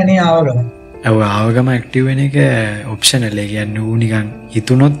තිබෙන්නේ නේ ආවගම. ඔව් ආවගම ඇක්ටිව් වෙන එක ඔප්ෂනල්. ඒ කියන්නේ ඌ නිකන්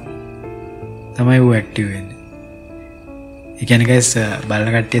හිතුනොත් තමයි ඌ ඇක්ටිව් වෙන්නේ. ඒ කියන්නේ guys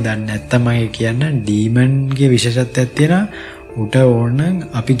බලන කට්ටිය දන්නේ නැත්තම් මම කියන්න ඩීමන්ගේ විශේෂත්වයක් තියෙනවා. උට ඕනනම්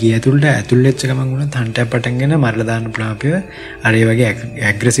අපි ගේ ඇතුළට වෙච්ච ගමන් වුණත් හන්ටයක් පටන් ගෙන මරලා දාන්න පුළුවන් අපිව. අර ඒ වගේ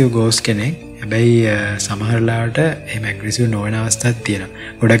ඇග්‍රෙසිව් ගෝස් කෙනෙක්. හැබැයි සමහර ලාවට එහෙම ඇග්‍රෙසිව් නොවන අවස්ථාවක් තියෙනවා.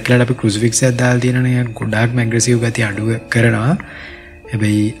 ගොඩක් වෙලාවට අපි ක්‍රුසිෆික්ස් එකක් දාලා තියෙනවනේ ගොඩාක්ම ඇග්‍රෙසිව් ගතිය අඩු කරනවා.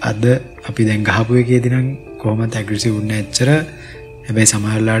 හැබැයි අද අපි දැන් ගහපු එකේදී නම් කොහොමද ඇග්‍රෙසිව් වුණේ එච්චර. හැබැයි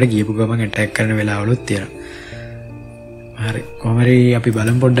සමහර ලාවට ගියපු ගමන් ඇටැක් කරන වෙලාවලුත් තියෙනවා. හරි කොහොම හරි අපි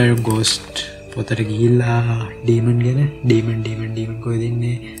බලමු පොඩ්ඩක් ගෝස්ට් පොතට ගිහිල්ලා ඩීමන් ගැන. ඩීමන් කොහෙද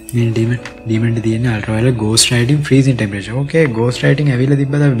ඉන්නේ? මේ ඩීමන්ට තියෙන්නේ අල්ට්‍රාවයලට් ගෝස්ට් රයිටින් ෆ්‍රීසිං ටෙම්පරේචර්. ඕකේ ගෝස්ට් රයිටින් ඇවිල්ලා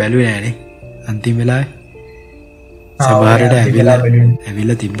තිබ්බද අපි බැලුවේ නෑනේ අන්තිම වෙලාවේ. සමහරට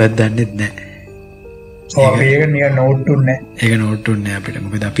ඇවිල්ලා තිබ්බත් දන්නෙත් නෑ. ඔව් ඒක නිකන් නෝට් උන්නේ. ඒක නෝට් උන්නේ අපිට.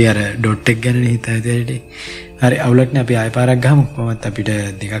 මොකද අපි අර ඩොට් එක ගැන හිතාවිදී. හරි අවුලක් නෑ අපි ආයෙ පාරක් ගහමු. කොහොමත් අපිට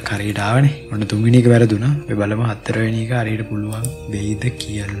දෙකක් හරියට ආවනේ. ඔන්න තුන්වෙනි එක වැරදුනා. අපි බලමු හතරවෙනි එක හරියට පුළුවන් වෙයිද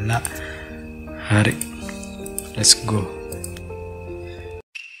කියලා. හරි let's go.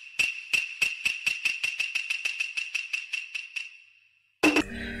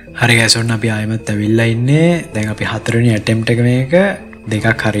 හරි guys ඔන්න අපි ආයෙමත් ඇවිල්ලා ඉන්නේ. දැන් අපි හතරවෙනි attempt එක මේක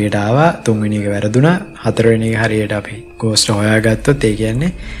දෙකක් හරියට ආවා. තුන්වෙනි එක වැරදුනා. හතරවෙනි එක හරියට අපි ghost හොයාගත්තොත් ඒ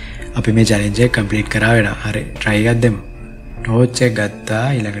කියන්නේ අපි මේ challenge එක complete කරා වෙනවා. හරි try එකක් දෙමු. torch එක ගත්තා.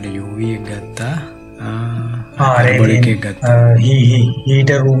 ඊළඟට UV එක ගත්තා. රේඩියන්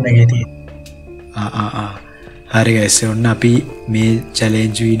හීටර් රූම් එකේ තියෙන. හරි guys ඔන්න අපි මේ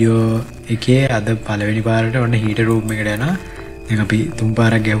challenge වීඩියෝ එකේ අද පළවෙනි පාරට ඔන්න හීටර් රූම් එකට යනවා. දැන් අපි තුන්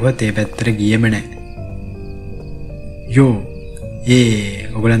පාරක් ගැහුවත් ඒ පැත්තට ගියේම නැහැ. යෝ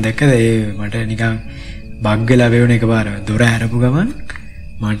ඔයගොල්ලන් දැක්කද ඒ මට නිකන් බග් වෙලා වේවුන එකපාරම දොර ඇරපු ගමන්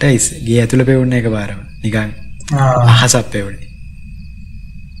මට ගේ ඇතුළ පෙවුන්නේ එකපාරම නිකන් අහසක් පෙවුනේ.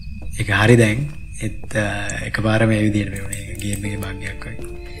 ඒක හරි දැන් එකපාරම මේ විදිහට පෙවුනේ. ඒක ගේම් එකේ බග් එකක් වගේ.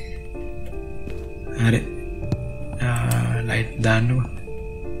 හරි ලයිට් දාන්නකො.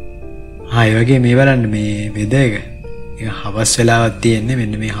 ඒ වගේ මේ බලන්න මේ වෙද එක හවස් වෙලාවක් තියෙන්නේ.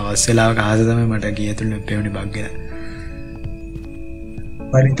 මෙන්න මේ හවස් වෙලාවක අහස තමයි මට ගේ ඇතුළ පෙවුනේ බග් එක.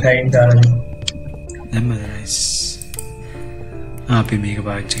 හරි ලයිට් දාන්න. දැම්මද නයිස්. අපි මේක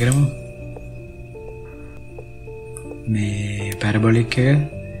පාවිච්චි කරමු. මේ පැරබොලික් එක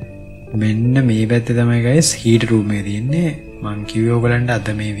මෙන්න මේ පැත්තේ තමයි guys හීටර් රූම් එක තියෙන්නේ. මං කිව්වේ ඔයගලන්ට අද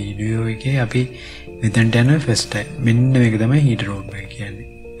මේ වීඩියෝ එකේ අපි මෙතනට යන ෆස්ට් ටයිම්. මෙන්න මේක තමයි හීටර් රූම් එක කියන්නේ.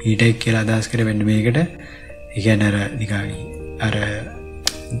 හීටර් එක කියලා අදහස් කරේ මෙන්න මේකට. ඒ කියන්නේ අර නිකන් අර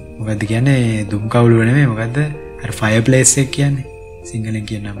මොකද්ද කියන්නේ දුම් කවුළුව නෙමෙයි මොකද්ද අර ෆයර් ප්ලේස් එක කියන්නේ. සිංහලෙන්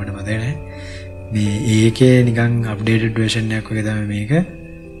කියන්න මට මතක නැහැ. මේ ඒකේ නිකන් අප්ඩේටඩ් version එකක් වගේ තමයි මේක.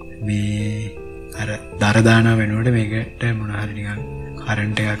 මේ අර දර දානවා වෙනුවට මේකට මොන හරි නිකන්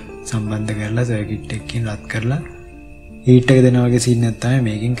කරන්ට් එකක් සම්බන්ධ කරලා සර්කිට් එකකින් රත් කරලා හීට් එක දෙනවා වගේ සීන් එකක් තමයි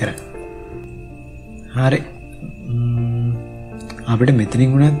මේකෙන් කරන්නේ. හරි. අපිට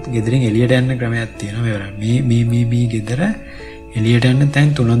මෙතනින් උනත් ගෙදරින් එළියට යන්න ක්‍රමයක් තියෙනවා. මේ ගෙදර එළියට යන්න තැන්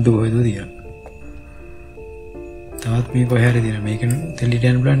තුනක් දුවේද තියෙනවා. තවත් මේ කොහේ හරි තියෙනවා. මේක එළියට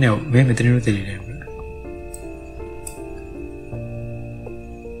යන්න බලන්නේ. ඔව් මේ මෙතනින් එළියට යන්න.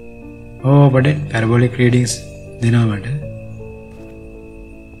 ඕ බඩේ පැරබොලික් රීඩින්ග්ස් දෙනවා මට.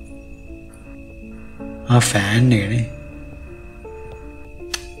 ෆෑන් එකනේ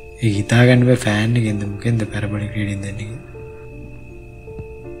ඒ හිතාගන්න බෑ ෆෑන් එකෙන්ද මොකෙන්ද පැරබොලික් රීඩින් දෙන්නේ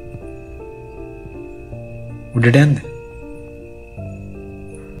උඩට යන්න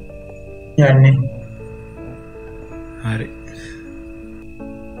යන්නේ හරි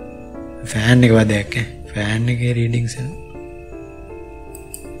ෆෑන් එක වදයක් ෆෑන් එකේ රීඩින්ග්ස්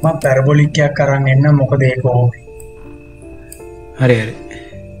මම පැරබොලික් එකක් අරන් එන්න මොකද ඒක ඕනේ හරි හරි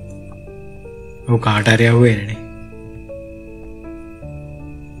ඔව් කාට හරි යවුවේනේ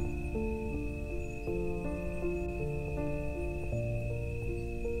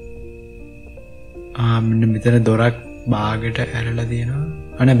මෙන්න මෙතන දොරක් බාගෙට ඇරලා තියෙනවා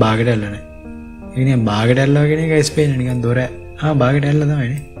අනේ බාගෙට ඇරලා නැහැ ඒ කියන්නේ බාගෙට ඇරලා කියන එක ස්පේන් නිකන් දොර බාගෙට ඇරලා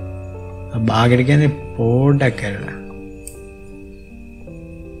තමයිනේ බාගෙට කියන්නේ පොඩ්ඩක් ඇරලා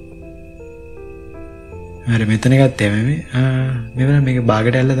හරි මෙතන ගත්තේ මේ මේක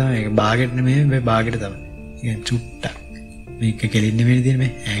බාගෙට ඇරලා තමයි මේක බාගෙට නෙමෙයි මේ බාගෙට තමයි කියන්නේ චුට්ටක් මේක කෙලින්නේ මේ විදිහට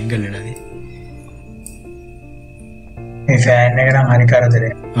මේ ඇන්ගල් එකදී මේ ෆෑන් එක නම් හරි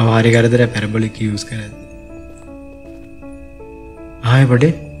කරදරයක්. ඔව් හරි කරදරයක් පැරබොලික් යූස් කරද්දී. ආයෙ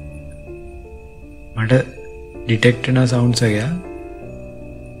පොඩේ මට ඩිටෙක්ට් වෙන සවුන්ඩ්ස් එක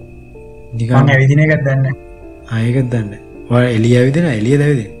නිකන් මම ඇවිදින එකක් දන්නේ නැහැ. ආයෙකත් දන්නේ නැහැ. ඔයා එළිය ඇවිදින එළියද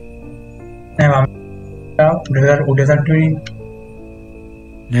ඇවිදින? නෑ මම උඩට වෙන්නේ.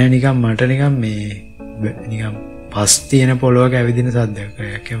 නෑ නිකන් මට නිකන් මේ නිකන් පස් තියෙන පොළොවක ඇවිදින සද්දයක්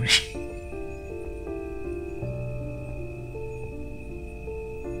කැමති.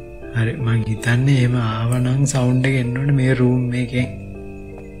 හරි මං හිතන්නේ එහෙම ආවනම් සවුන්ඩ් එක එන්න ඕනේ මේ රූම් එකෙන්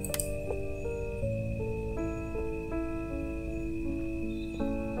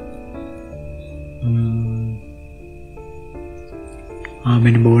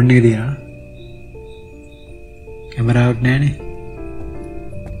මෙන්න බෝඩ් එක තියනවා කැමරාවක් නැහැනේ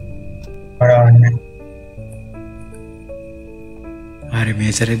කරවන්නේ හරි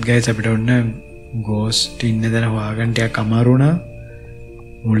මේ සැරේත් ගයිස් අපිට ඔන්න ගෝස්ට් ඉන්න දන හොයාගන්න ටිකක් අමාරු වුණා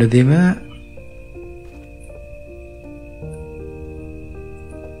මුලදීම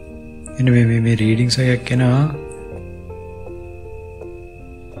එන්න මේ රීඩින්ග්ස් එකක් එනවා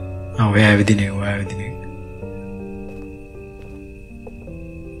ඔය ඇවිදිනේ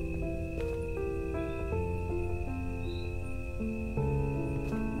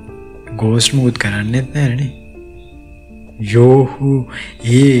ගෝස්ට් මුකුත් කරන්නෙත් නැහැනේ යෝහු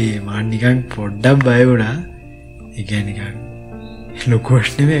මම නිකන් පොඩ්ඩක් බය වුණා ඒ කියන්නේ නිකන්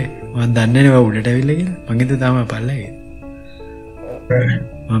ලොකුවට නෙමෙයි මම දන්නේ නැහැ උඩට ඇවිල්ලා කියලා මං හිතුවා තාම පල්ලේ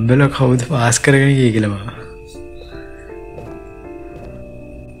මම බැලුවා කවුද පාස් කරගෙන ගියේ කියලා මම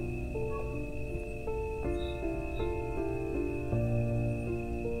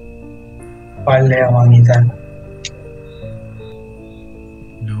පල්ලේ මං හිතන්නේ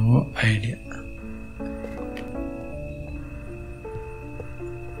no idea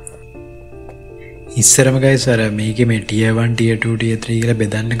ඉස්සරම ගයිස් අර මේකේ මේ tier 1 tier 2 tier 3 කියලා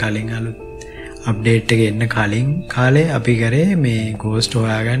බෙදන්න කලින් අලුත් අප්ඩේට් එක එන්න කලින් කාලේ අපි කරේ මේ ගෝස්ට්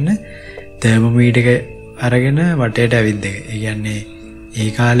හොයාගන්න තර්මෝමීටර් එක අරගෙන වටේට ඇවිත් එක. ඒ කියන්නේ ඒ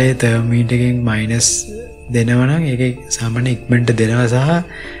කාලේ තර්මෝමීටර් එකෙන් මයිනස් දෙනවා නම් ඒකේ සාමාන්‍ය ඉක්මනට දෙනවා සහ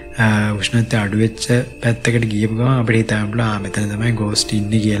උෂ්ණත්වය අඩු වෙච්ච පැත්තකට ගියපු ගමන් අපිට හිතන්න පුළුවන් මෙතන තමයි ගෝස්ට්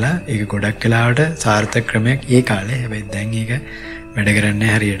ඉන්නේ කියලා. ඒක ගොඩක් වෙලාවට සාර්ථක ක්‍රමයක් ඒ කාලේ. හැබැයි දැන් ඒක වැඩ කරන්නේ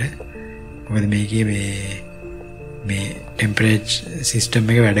නැහැ හරියට. මොකද මේකේ මේ ටෙම්පරේචර්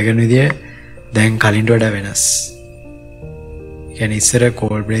සිස්ටම් එක වැඩ කරන විදිය දැන් කලින්ට වඩා වෙනස්. ඒ කියන්නේ ඉස්සර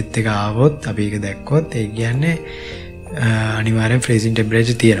කෝල්ඩ් බ්‍රෙත් එක ආවොත් අපි ඒක දැක්කොත් ඒ කියන්නේ අනිවාර්යෙන් ෆ්‍රීසින්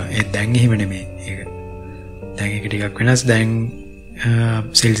ටෙම්පරේචර් තියෙනවා. ඒ දැන් එහෙම නෙමෙයි. ඒක දැන් ඒක ටිකක් වෙනස්. දැන්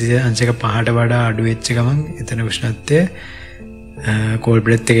සෙල්සියස් අංශක 5ට වඩා අඩු වෙච්ච ගමන් එතන උෂ්ණත්වය කෝල්ඩ්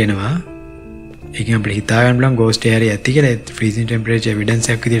බ්‍රෙත් එක එනවා. ඒකෙන් අපිට හිතා ගන්න පුළුවන් ගෝස්ට් එයාරි ඇති කියලා ෆ්‍රීසින් ටෙම්පරේචර් එවිඩන්ස්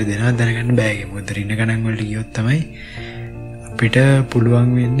එකක් විදිහට දෙනවා දැනගන්න බෑ ඒක. මොකද රින ගණන් වලට ගියොත් තමයි අපිට පුළුවන්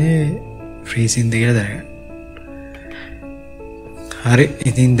වෙන්නේ ෆ්‍රීසින්ද කියලා දැනගන්න. හරි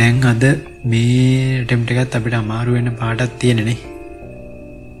ඉතින් දැන් අද මේ ටෙම්ප් එකත් අපිට අමාරු වෙන පාටක් තියෙන්නේ නේ.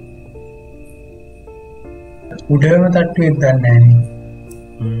 උඩම තට්ටුවෙත් දන්නේ නැහැ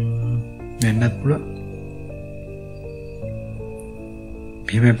වෙන්නත් පුළුවන්.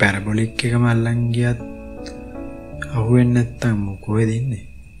 මේ පැරබොලික් එකම අල්ලන් ගියත් අහුවෙන්නේ නැත්තම් කොහෙද ඉන්නේ?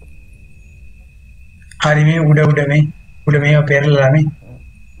 හරි මේ උඩ මේව පෙරලලා මේ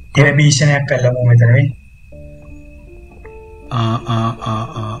එන භීෂණයක් කළා මෙතන මේ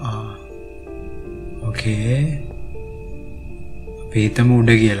ඕකේ අපි හිතමු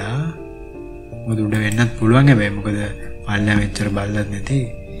උඩ කියලා. මොකද උඩ වෙන්නත් පුළුවන් හැබැයි මොකද පල්ලා මෙච්චර බල්ලත් නැති.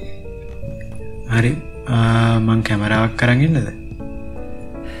 හරි මං කැමරාවක් අරන් ඉන්නද?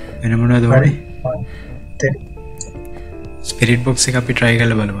 වෙන මොනවද ඕනේ? ගත්තේ ස්පිරිට් බොක්ස් එක අපි try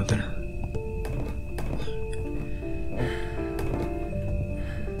කරලා බලමු උතන.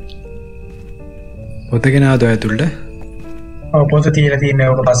 පොත ගෙනාවද ඔය ඇතුළට? ඔව් පොත තියලා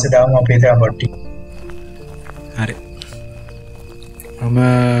තියෙනවා. ඔක පස්සේ දාමු අපේ දා බොට්ටි. හරි. මම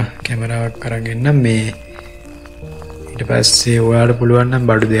කැමරාවක් අරන් එන්නම් මේ ඊට පස්සේ ඔයාලට පුළුවන් නම්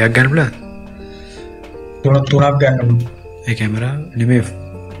බඩු දෙකක් ගන්න පුළුවන්. තුනක් ගන්න. ඒ කැමරාව නෙමෙයි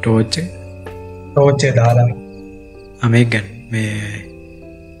ටෝච් එක. ටෝච් එක දාලා. මේක ගන්න. මේ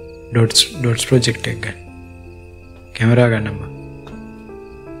ඩොට්ස් ප්‍රොජෙක්ට් එක ගන්න. කැමරාව ගන්නම් මම.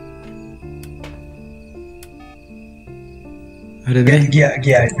 හරිද?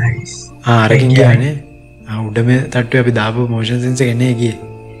 ගියා නයිස්. අරකින් ගියානේ. උඩ මේ තට්ටුවේ අපි දාපු මොෂන් සෙන්සර් එක එන්නේ ගියේ.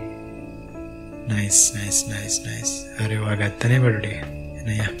 නයිස්. හරි ඔයා ගත්තනේ බඩු ටික. එන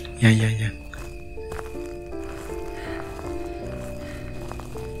යා.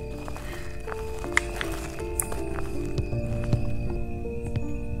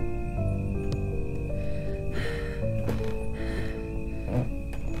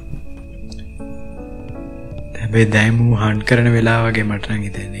 හැබැයි දැන් මූ හන් කරන වෙලාව වගේ මට නම්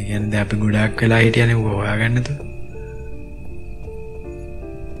හිතෙන්නේ. කියන්නේ දැන් අපි ගොඩාක් වෙලා හිටියනේ ඌ හොයාගන්න තු.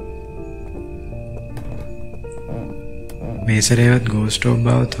 මේ සැරේවත් ගෝස්ට් ඔෆ්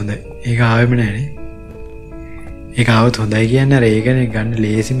බවත් හොඳයි. ඒක ආවෙම නෑනේ. ඒක ආවොත් හොඳයි කියන්නේ අර ඒකනේ ගන්න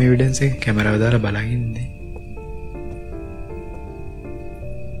ලේසිම එවිඩන්ස් එක කැමරාව දාලා බලන් ඉන්නේ.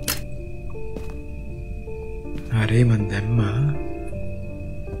 හරි මන් දැම්මා.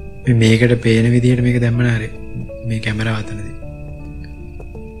 මේකට පේන විදිහට මේක දැම්මන හරි. මේ කැමරාව අතනදී.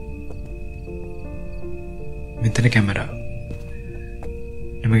 මෙතන කැමරාව.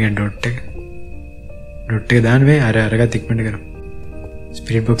 එමගින් ඩොට් එක දාන්න මේ අරගත් ඉක්මනට කරමු.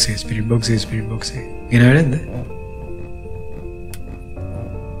 ස්පිරිට් බොක්ස් එක. ගෙනාවේ නැද්ද?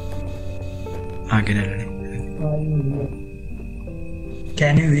 ගෙනාලානේ.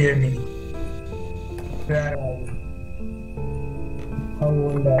 Can you hear me? Where are you? How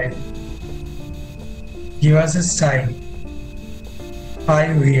old are you? Give us a sign. Are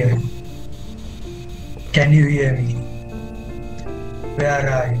you here? Can you hear me? Where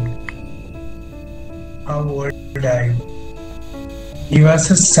are you? How old are you? Give us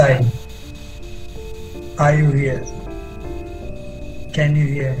a sign. Are you here? Can you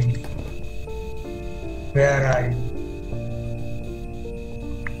hear me? Where are you?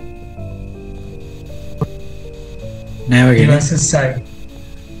 නෑ වගේ Give us a sign.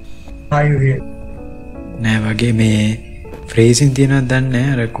 Are you here? නෑ වගේ මේ ෆ්‍රේසින් තියෙනවද දන්නේ නෑ.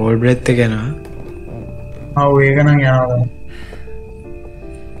 අර call breath එක යනවා. ඔව් ඒක නම් යනවා.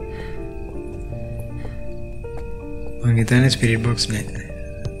 මම හිතන්නේ ස්පිරිට් බොක්ස් නෑ.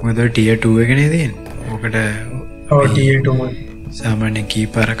 මොකද ටියර් 2 එකනේ තියෙන්නේ. ඕකට ඔව් ටියර් 2 සාමාන්‍ය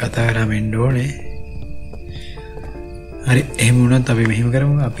කීපර කතා කරාම එන්න ඕනේ. හරි එහෙම වුණොත් අපි මෙහෙම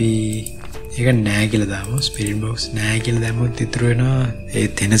කරමු. අපි ඒක නෑ කියලා දාමු. ස්පිරිට් බොක්ස් නෑ කියලා දැම්මොත් ඉතුරු වෙනවා ඒ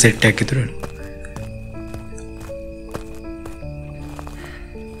තෙන සෙට් එකක් ඉතුරු වෙනවා.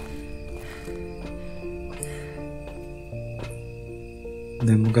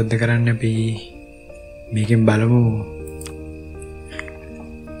 දැන් මොකද්ද කරන්න අපි මේකෙන් බලමු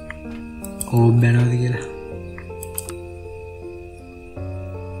ඕබ් වෙනවද කියලා.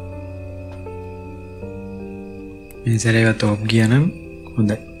 මේ සැරේවත් ඕබ් ගියා නම්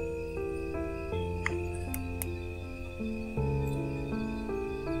හොඳයි.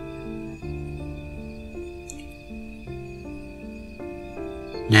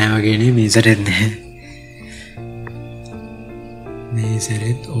 නෑ වගේනේ මේ සැරේත් නෑ. මේ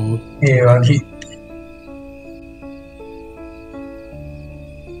සැරේත් ඕබ් ඒ වගේ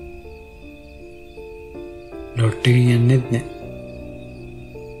ඩොට් එකකින් යන්නෙත් නෑ.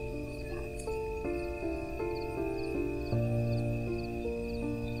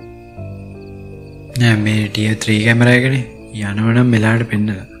 නෑ මේ ටියර් 3 කැමරා එකනේ යනවනම් මෙලාට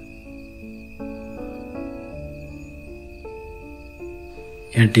පෙන්නලා.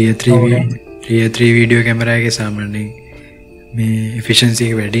 ටියර් 3 වීඩියෝ කැමරා එකේ සාමාන්‍යයෙන් මේ එෆිෂන්සි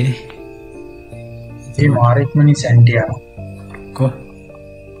එක වැඩිනේ. ඒ මාරික්මනි සැන්ටියානෝ කො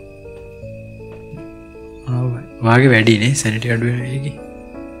වාගේ වැඩිනේ සැනිටි අඩු වෙන එකේ.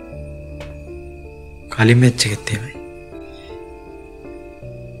 කලින් මැච් එකෙත් එහෙමයි.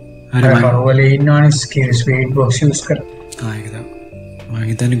 හරි මම කරවලේ ඉන්නවනේ ස්පීඩ් බොක්ස් යූස් කර. ඒක තමයි. මම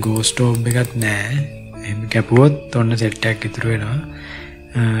හිතන්නේ ගෝස්ට් ඕබ් එකක් නෑ. එහෙම කැපුවොත් ඔන්න සෙට් එකක් ඉතුරු වෙනවා.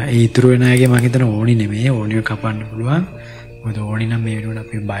 ඒ ඉතුරු වෙන අයගේ මම හිතන ඕනි නෙමෙයි ඕනිය කපන්න පුළුවන්. මොකද ඕනි නම් මේ වෙනුවට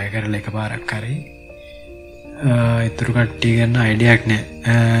අපි බය කරලා එකපාරක් කරේ. ඉතුරු කට්ටිය ගන්න අයිඩියක් නෑ.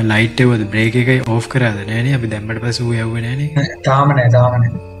 ලයිට් එකවද බ්‍රේක් එක ඕෆ් කරාද නෑනේ අපි දැම්මට පස්සේ ඌ යවුවේ නෑනේ. තාම නෑ.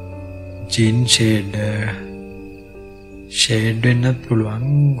 ජින් ෂේඩ් වෙන්නත් පුළුවන්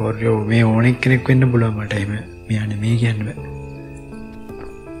ගොර්යෝ මේ ඕනෙක් කෙනෙක් වෙන්න පුළුවන් මට එහෙම මෙයානේ මේ කියන්න බෑ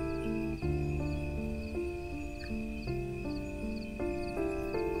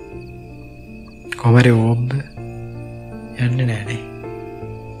කොමරේ ඕබ් යන්නේ නෑනේ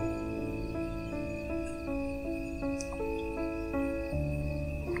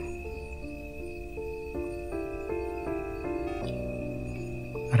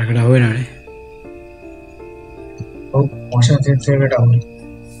අරකට අහුවෙනවනේ ඔව් මොෂන් සෙන්සර් එකට අහුවෙන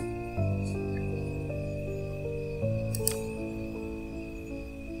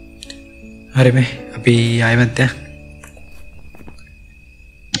හරි මේ අපි ආයෙමත්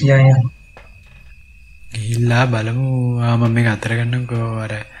යා ගිහිල්ලා බලමු මම මේක අතර ගන්නම්කෝ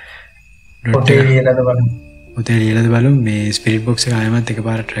අර පොතේ ලියලාද බලමු පොතේ ලියලාද බලමු මේ ස්පිරිට් බොක්ස් එක ආයෙමත්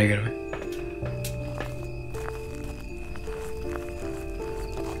එකපාරට try කරමු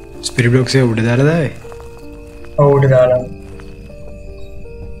ස්පිරිට් බොක්ස් එක උඩ දාලා දාවේ ඔව් උඩ දාලා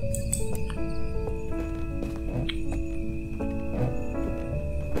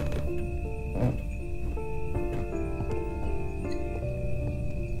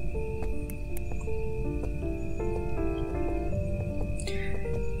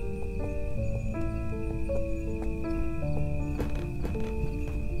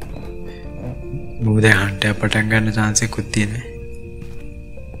මොකද හන්ට පටන් ගන්න chance එකකුත් තියෙනවා.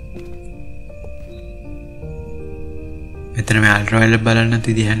 මෙතන මේ අල්ට්‍රා වයලට් බලන්න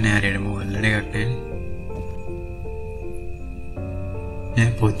තියන්නේ නැහැ හරියට මොකල්ලන එකක් නැහැ. නෑ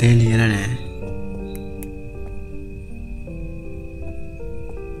පොතේ ලියලා නැහැ.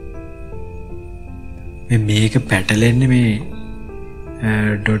 මේක පැටලෙන්නේ මේ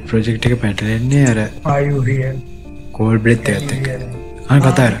ඩොට් ප්‍රොජෙක්ට් එක පැටලෙන්නේ අර ආයු හිය කෝල් බ්‍රෙත් එකත් එක්ක.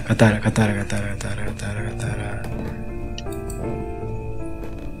 කතාර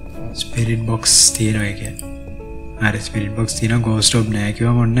ස්පිරිට් බොක්ස් තියෙනවා ඒ කියන්නේ අර ස්පිරිට් බොක්ස් තියෙනවා ගෝස්ට් ඔබ් නෑ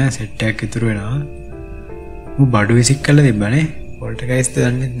කිව්වම ඔන්න සෙට් එකක් ඉතුරු වෙනවා මු බඩු විසික් කරලා තිබ්බනේ පොල්ටර්ගයිස්ට්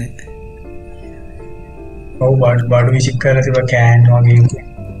දන්නේ නැහැ ඔව් බඩු විසික් කරලා තිබ්බ කෑන් වගේ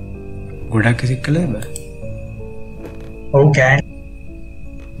ගොඩක් විසික් කළා තිබ්බා ඔව් කෑන්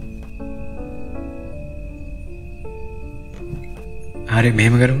හරි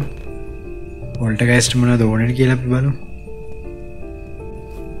මෙහෙම කරමු පොල්ටර්ගයිස්ට් මොනවද ඕනේ කියලා අපි බලමු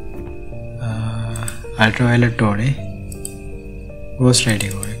අල්ට්‍රා වයලට් ඕනේ ගෝස්ට්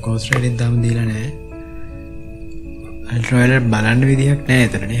රයිඩින් ඕනේ ගෝස්ට් රයිඩින් තාම දීලා නැහැ අල්ට්‍රා වයලට් බලන්න විදියක් නැහැ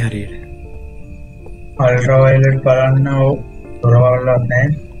එතනනේ හරියට අල්ට්‍රා වයලට් බලන්න දොරවල්ලක් නැහැ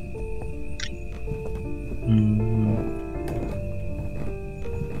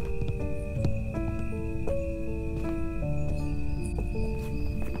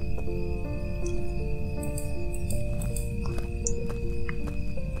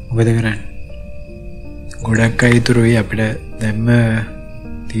මොකද කරන්නේ ගොඩක් අය ඉතුරුයි අපිට දැම්ම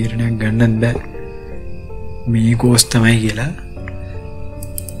තීරණයක් ගන්නත් බෑ මේ කෝස් තමයි කියලා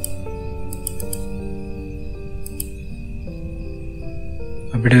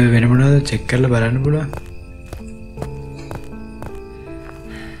අපිට වෙන මොනවද චෙක් කරලා බලන්න පුළුවන්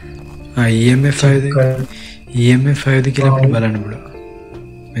EMF ආයුද කියලා අපිට බලන්න පුළුවන්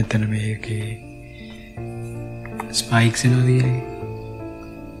මෙතන මේකේ ස්පයික්ස් එනවා තියෙන්නේ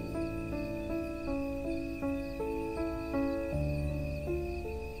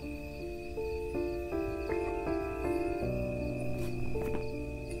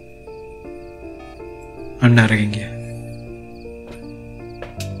අන්න අරගෙන ගියා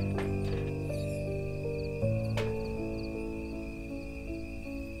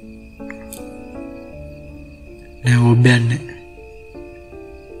නෑ ඔබයන්නේ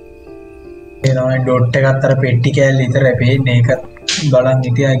එනවා ඩොට් එකක් අතර පෙට්ටි කෑල්ල විතරයි පේන්නේ ඒක බලන්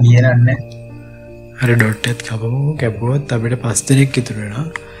හිටියා ගියේ නන්නේ අර ඩොට් එකත් කැපුවොත් අපිට 5 දෙනෙක් ඉතුරු වෙනවා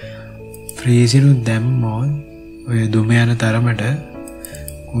ෆ්‍රීසිනු දැම්මොත් ඔය දුම යන තරමට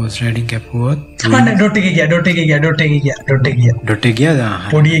ගෝස්ට් රයිඩින් කැපුවොත් අන්න ඩොට් එක ගියා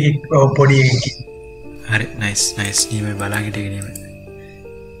පොඩි එකක් හරි නයිස් නීමේ බලන් හිටියේ නීමේ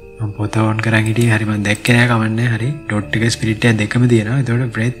මම පොත ඔන් කරන් හිටියේ හරි මම දැක්කේ නෑ කමන්නේ හරි ඩොට් එක ස්පිරිට් එක දෙකම තියෙනවා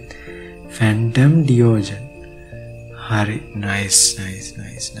ඒතකොට බ්‍රෙත් ෆැන්ටම් ඩියෝජන් හරි නයිස්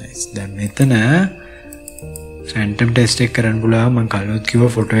දැන් මෙතන ෆැන්ටම් ටෙස්ට් එක කරන්න පුළුවන් මම කලිනුත්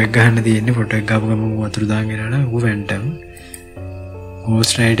කිව්වා ෆොටෝ එක ගන්න තියෙන්නේ ෆොටෝ එක ගාපු ගමන් වතුර දාගෙන යනවා ඌ ෆැන්ටම්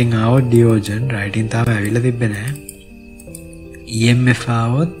ගෝස්ට් රයිඩින් ආවොත් ඩියෝජන් රයිඩින් තාම ඇවිල්ලා තිබ්බේ නෑ EMF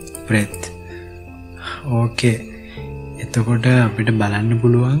ආවොත් බ්‍රෙත් ඕකේ එතකොට අපිට බලන්න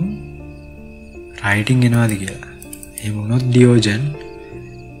පුළුවන් රයිටින් එනවාද කියලා එහෙම වුණොත් ඩියෝජන්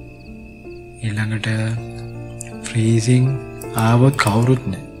ඊළඟට ෆ්‍රීසිං ආවොත් කවුරුත්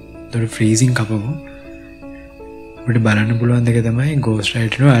නෑ දොර ෆ්‍රීසින් කපමු. අපිට බලන්න පුළුවන් දෙක තමයි ගෝස්ට්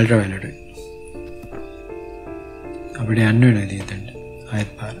ලයිට් එක අල්ට්‍රාවයලට් එක. අපිට යන්න වෙනවා ඉතින් එතනට.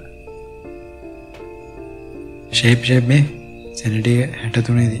 ආයෙත් පාර. ෂේප් මේ සෙනටි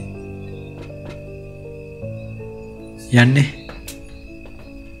 63 දී. යන්නේ.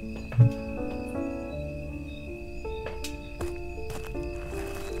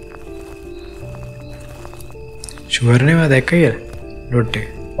 ෂුවර් නේ මම දැක්ක කියලා. ඩොට් එක.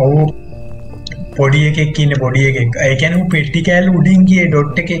 ඔව්. පොඩි එකෙක් ඉන්නේ පොඩි එකෙක්. ඒ කියන්නේ පෙට්ටි කෑල්ල උඩින් ගියේ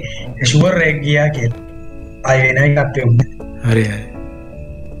ඩොට් එකේ ෂුවර් එක ගියා කියලා. ආයෙ වෙන එකක් වෙන්නේ. හරි හරි.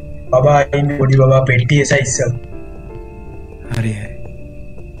 බබා ඉන්නේ පොඩි බබා පෙට්ටියේ සයිස් එක. හරි හරි.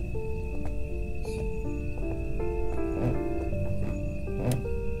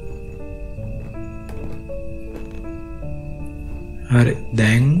 හරි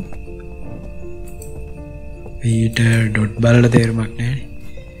දැන් ඊට ඩොට් බලලා තේරුමක් නැහැ.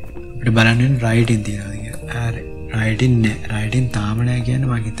 අපිට බලන්න රයිටින් තියනවාද කියලා. හරි රයිටින් නෑ. රයිටින් තාම නෑ කියන්නේ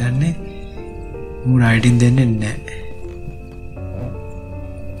මම හිතන්නේ ඌ රයිටින් දෙන්නේ නැහැ.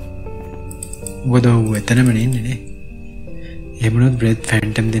 මොකද ඌ එතනම ඉන්නේ නේ. එහෙමනොත් බ්‍රෙත්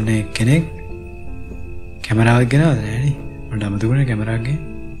ෆැන්ටම් දෙන්න එක්කෙනෙක් කැමරාවක් ගෙනවද නෑනේ. මට අමතකුනේ කැමරාවක් ගේ.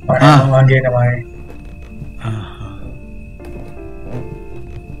 මගේ තමයි.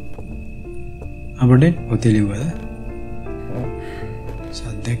 අපිට පොතේ ලිව්වද?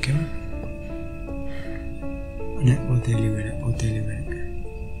 සද්දයක් එම. නෑ පොතේ ලිව්වේ නෑ.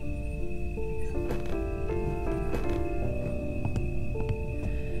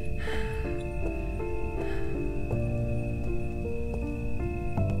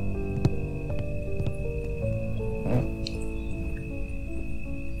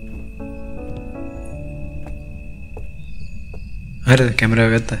 හරිද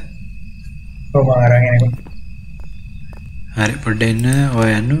කැමරාව ගත්තා? ඔව් මම අරගෙන එනවා. හරි පොඩ්ඩක් එන්න ඔය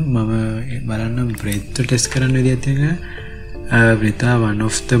යන්න මම බලන්න බ්‍රෙත් ටෙස්ට් කරන්න විදියක් තියෙනවා. Breath are one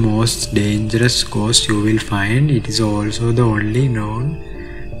of the most dangerous ghosts you will find. It is also the only known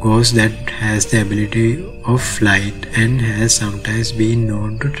ghost that has the ability of flight and has sometimes been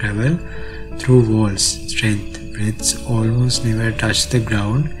known to travel through walls. Strength. Breaths almost never touch the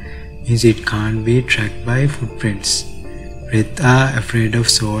ground, means it can't be tracked by footprints. Breath are afraid of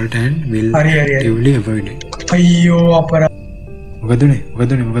salt and will actively avoid it. අයියෝ අපරා. මොකදුනේ?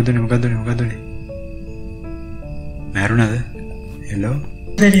 මෑරුණාද? Hello.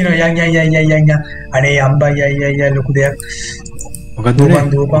 දෙලිනෝ යන් අනේ අම්බයි අයියා ලොකු දෙයක්. මොකදුනේ?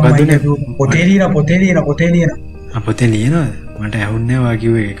 පොතේ ලියන. පොතේ ලියනවද? මට ඇහුන්නේ නැහැ වා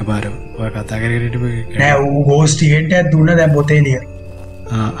කිව්වේ එකපාර. ඔයා කතා කරගෙන හිටපු එක. නෑ ඌ ගෝස්ට් ඉවෙන්ට් එකක් දුන්නා දැන් පොතේ ලියන.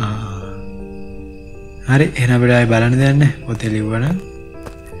 හරි එහෙනම් අපිට ආයෙ බලන්න දෙයක් නැහැ. පොතේ ලිව්වනම්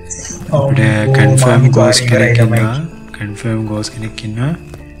අපිට කන්ෆර්ම් ගෝස් කෙනෙක් ඉන්නවා.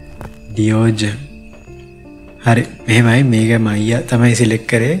 ඩියෝජන්. හරි මෙහෙමයි මේක මයියා තමයි සිලෙක්ට්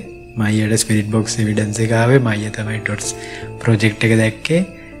කරේ. මයියාට ස්පිරිට් බොක්ස් එවිඩන්ස් එක ආවේ. මයියා තමයි ඩොට්ස් ප්‍රොජෙක්ට් එක දැක්කේ.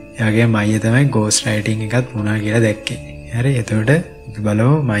 ඒ වගේම මයියා තමයි ගෝස්ට් රයිටින් එකත් වුණා කියලා දැක්කේ. හරි එතකොට අපි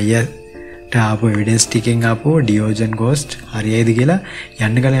බලමු මයියාට ආපු එවිඩන්ස් ටිකෙන් ආපු ඩියෝජන් ගෝස්ට් හරියයිද කියලා.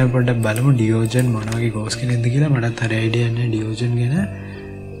 යන්න කලින් අපි පොඩ්ඩක් බලමු ඩියෝජන් මොන වගේ ගෝස්ට් කෙනෙක්ද කියලා. මටත් හරිය අයිඩියා නැහැ ඩියෝජන් ගැන.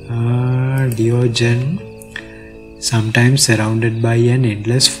 Diogen, sometimes surrounded by an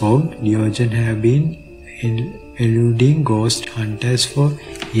endless fog, Diogen have been eluding ghost hunters for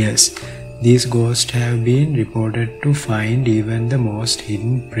years. These ghosts have been reported to find even the most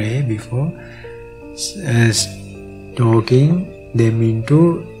hidden prey before stalking them into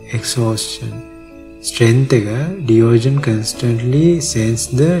exhaustion. Strength එක Diogen constantly sense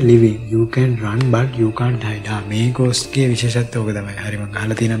the living. You can run but you can't hide. මේ ghost ගේ විශේෂත්වය ඔක තමයි. හරි මම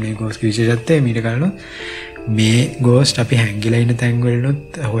අහලා තියෙනවා මේ ghost ගේ විශේෂත්වය මීට කලින් මේ ghost අපි හැංගිලා ඉන්න තැන් වලිනුත්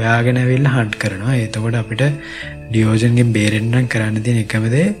හොයාගෙන ඇවිල්ලා hunt කරනවා. එතකොට අපිට Diogen ගෙන් බේරෙන්න නම් කරන්න තියෙන එකම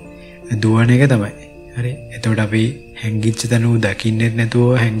දේ දුවන එක තමයි. හරි. එතකොට අපි හැංගිච්ච තැන උ දකින්නෙත් නැතුව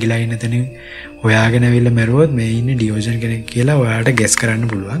හැංගිලා ඉන්න තැන හොයාගෙන ඇවිල්ලා මරුවොත් මේ ඉන්නේ Diogen කෙනෙක් කියලා ඔයාලට guess කරන්න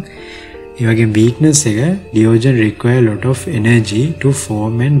පුළුවන්. ඒ වගේ weakness එක Diogen require a lot of energy to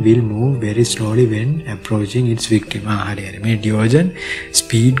form and will move very slowly when approaching its victim. හරි මේ Diogen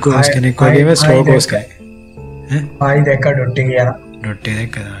speed ghost කෙනෙක් වගේම slow ghost කෙනෙක්. ආයි දැක්ක ඩොට් එක යන. ඩොට් එක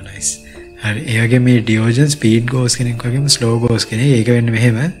දැක්කද? nice. හරි ඒ වගේ මේ Diogen speed ghost කෙනෙක් වගේම slow ghost කෙනෙක්. ඒක වෙන්නේ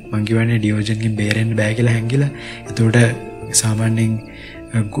මෙහෙම මං කියවනේ Diogen ගෙන් බේරෙන්න බෑ කියලා හැංගිලා. එතකොට සාමාන්‍යයෙන්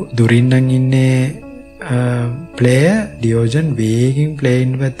දුරින් නම් ඉන්නේ ප්ලේයර් Diogen වේගින්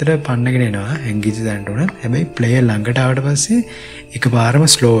ප්ලේයින් පැත්තට පන්නගෙන එනවා හැංගිච්ච තැනට උනත්. හැබැයි ප්ලේයර් ළඟට ආවට පස්සේ එකපාරම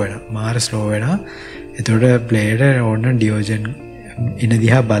ස්ලෝ වෙනවා. මාර ස්ලෝ වෙනවා. එතකොට ප්ලේයර්ට ඕන Diogen ඉන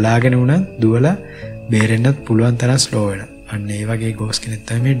දිහා බලාගෙන උනත් දුවලා බේරෙන්නත් පුළුවන් තරම් ස්ලෝ වෙනවා. අන්න ඒ වගේ ගෝස් කෙනෙක්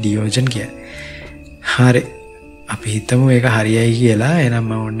තමයි මේ ඩියෝජන් කියන්නේ. හරි. අපි හිතමු ඒක හරියයි කියලා. එහෙනම්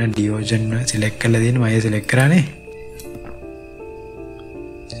මම ඔන්න ඩියෝජන් සිලෙක්ට් කරලා දෙන්න. මම සිලෙක්ට් කරානේ.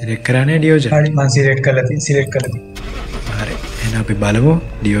 සිලෙක්ට් කරානේ ඩියෝජන්. හරි මම සිලෙක්ට් කරලා තියෙනවා. හරි. එහෙනම් අපි බලමු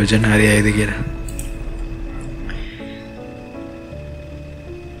ඩියෝජන් හරියයිද කියලා.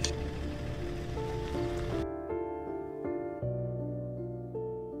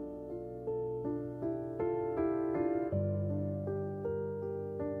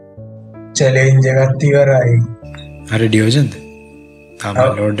 චැලෙන්ජ් එකක් ඉවරයි. හරි ඩියෝජන්ද? තාම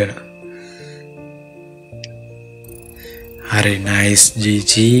ලෝඩ් වෙනවා. හරි නයිස්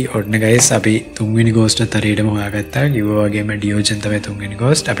GG. ඔන්න ගයිස් අපි තුන්වෙනි ගෝස්ට් එකත් හරියටම හොයාගත්තා. කිව්වා වගේම ඩියෝජන් තමයි තුන්වෙනි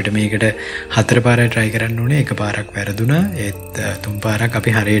ගෝස්ට්. අපිට මේකට 4 පාරක් try කරන්න ඕනේ. එක පාරක් වැරදුනා. ඒත් 3 පාරක්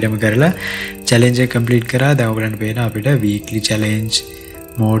අපි හරියටම කරලා challenge එක complete කරා. දැන් ඔයගලන්ට පේනවා අපිට weekly challenge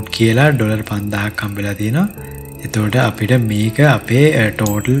mode කියලා $5000ක් හම්බෙලා තියෙනවා. එතකොට අපිට මේක අපේ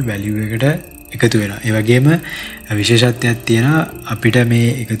total value එකට එකතු වෙනවා. ඒ වගේම විශේෂත්වයක් තියෙනවා අපිට මේ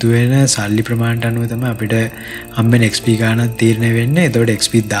එකතු වෙන සල්ලි ප්‍රමාණයට අනුව තමයි අපිට හම්බෙන XP ගාණක් තීරණය වෙන්නේ. එතකොට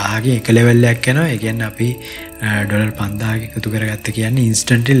XP 1000කින් එක level එකක් යනවා. ඒ කියන්නේ අපි $5000ක් එකතු කරගත්ත කියන්නේ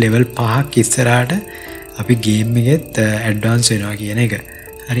instantly level 5ක් ඉස්සරහට අපි game එකෙත් advance වෙනවා කියන එක.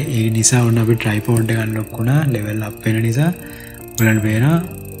 හරි ඒ නිසා ඔන්න අපි tripod එක unlock වුණා. level up වෙන නිසා ඔයාලට පේනවා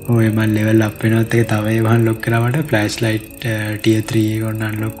ඔය මම level up වෙනවත් එක තව ඒවා unlock කරා මට flashlight tier 3 එක ඔන්න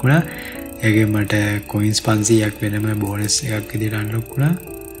unlock වුණා. ඒකෙන් මට coins 500ක් වෙනම bonus එකක් විදිහට unlock වුණා.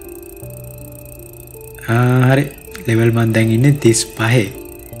 හරි level මම දැන් ඉන්නේ 35.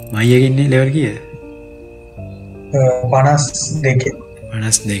 මම ඊයේ ඉන්නේ level කීයද? 52.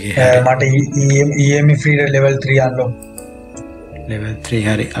 52. මට EME free level 3 unlock. level 3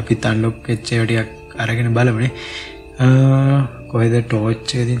 හරි අපිත් unlock වෙච්ච ඒවා ටිකක් අරගෙන බලමුනේ. කොහෙද torch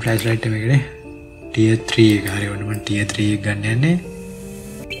එක තියෙන flashlight එකනේ tier 3 එක. හරි ඔන්න මම tier 3 එක ගන්න යන්නේ.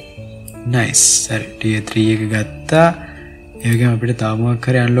 nice. හරි tier 3 එක ගත්තා. ඒ වගේම අපිට තව මොකක්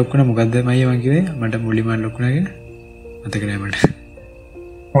හරි unlock වුණා. මොකද්ද මම කිව්වේ? මට මුලින්ම unlock වුණා කියලා. මතක නෑ මට.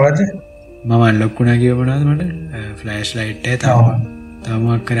 මොකද්ද? මම unlock වුණා කිව්ව මොනවද මට? flashlight එක තව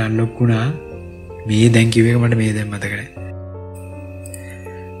මොකක් හරි unlock වුණා. මේ දැන් කිව්ව එක මට මේ දැන් මතක නෑ.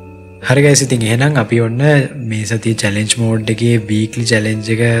 හරි guys ඉතින් එහෙනම් අපි ඔන්න මේ සතියේ challenge mode එකේ weekly challenge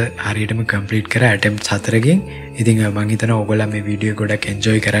එක හරියටම complete කරා attempts 4කින්. ඉතින් මම හිතනවා ඔයගොල්ලෝ මේ වීඩියෝ ගොඩක්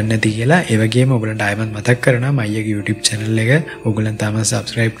enjoy කරන්න ඇති කියලා. ඒ වගේම ඔයගොල්ලන්ට ආයෙත් මතක් කරනවා මම අයියාගේ YouTube channel එක ඔයගොල්ලන් තාම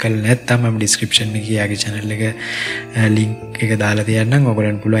subscribe කරලා නැත්නම් මම description එකේ යාගේ channel එක link එක දාලා තියන්නම්.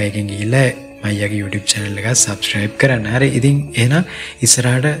 ඔයගොල්ලන්ට පුළුවන් ඒකෙන් ගිහිල්ලා මයියාගේ YouTube channel එක subscribe කරන්න. හරි ඉතින් එහෙනම්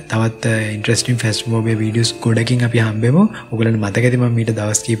ඉස්සරහට තවත් interesting Phasmophobia videos ගොඩකින් අපි හම්බෙමු. ඔයගොල්ලන්ට මතකද මම ඊට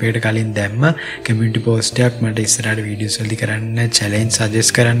දවස් කීපයකට කලින් දැම්ම community post එකක් මට ඉස්සරහට videos වලදී කරන්න challenge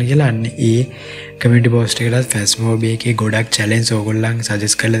suggest කරන්න කියලා. අන්න ඒ community post එකකට Phasmophobia එකේ ගොඩක් challenge ඕගොල්ලන්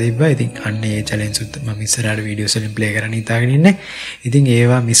suggest කරලා තිබ්බා. ඉතින් අන්න ඒ challenge උත් මම ඉස්සරහට videos වලින් play කරන්න හිතාගෙන ඉන්නේ. ඉතින්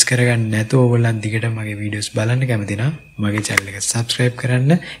ඒවා miss කරගන්න නැතුව ඕගොල්ලන් දිගටම මගේ videos බලන්න කැමති නම් මගේ channel එක subscribe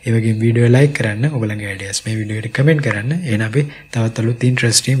කරන්න. ඒ වගේම video like කරන්න. ඔයගොල්ලන්ගේ ideas මේ video එකට comment කරන්න. එහෙනම් අපි තවත් අලුත්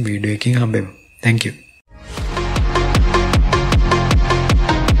interesting video එකකින් හම්බෙමු. Thank you.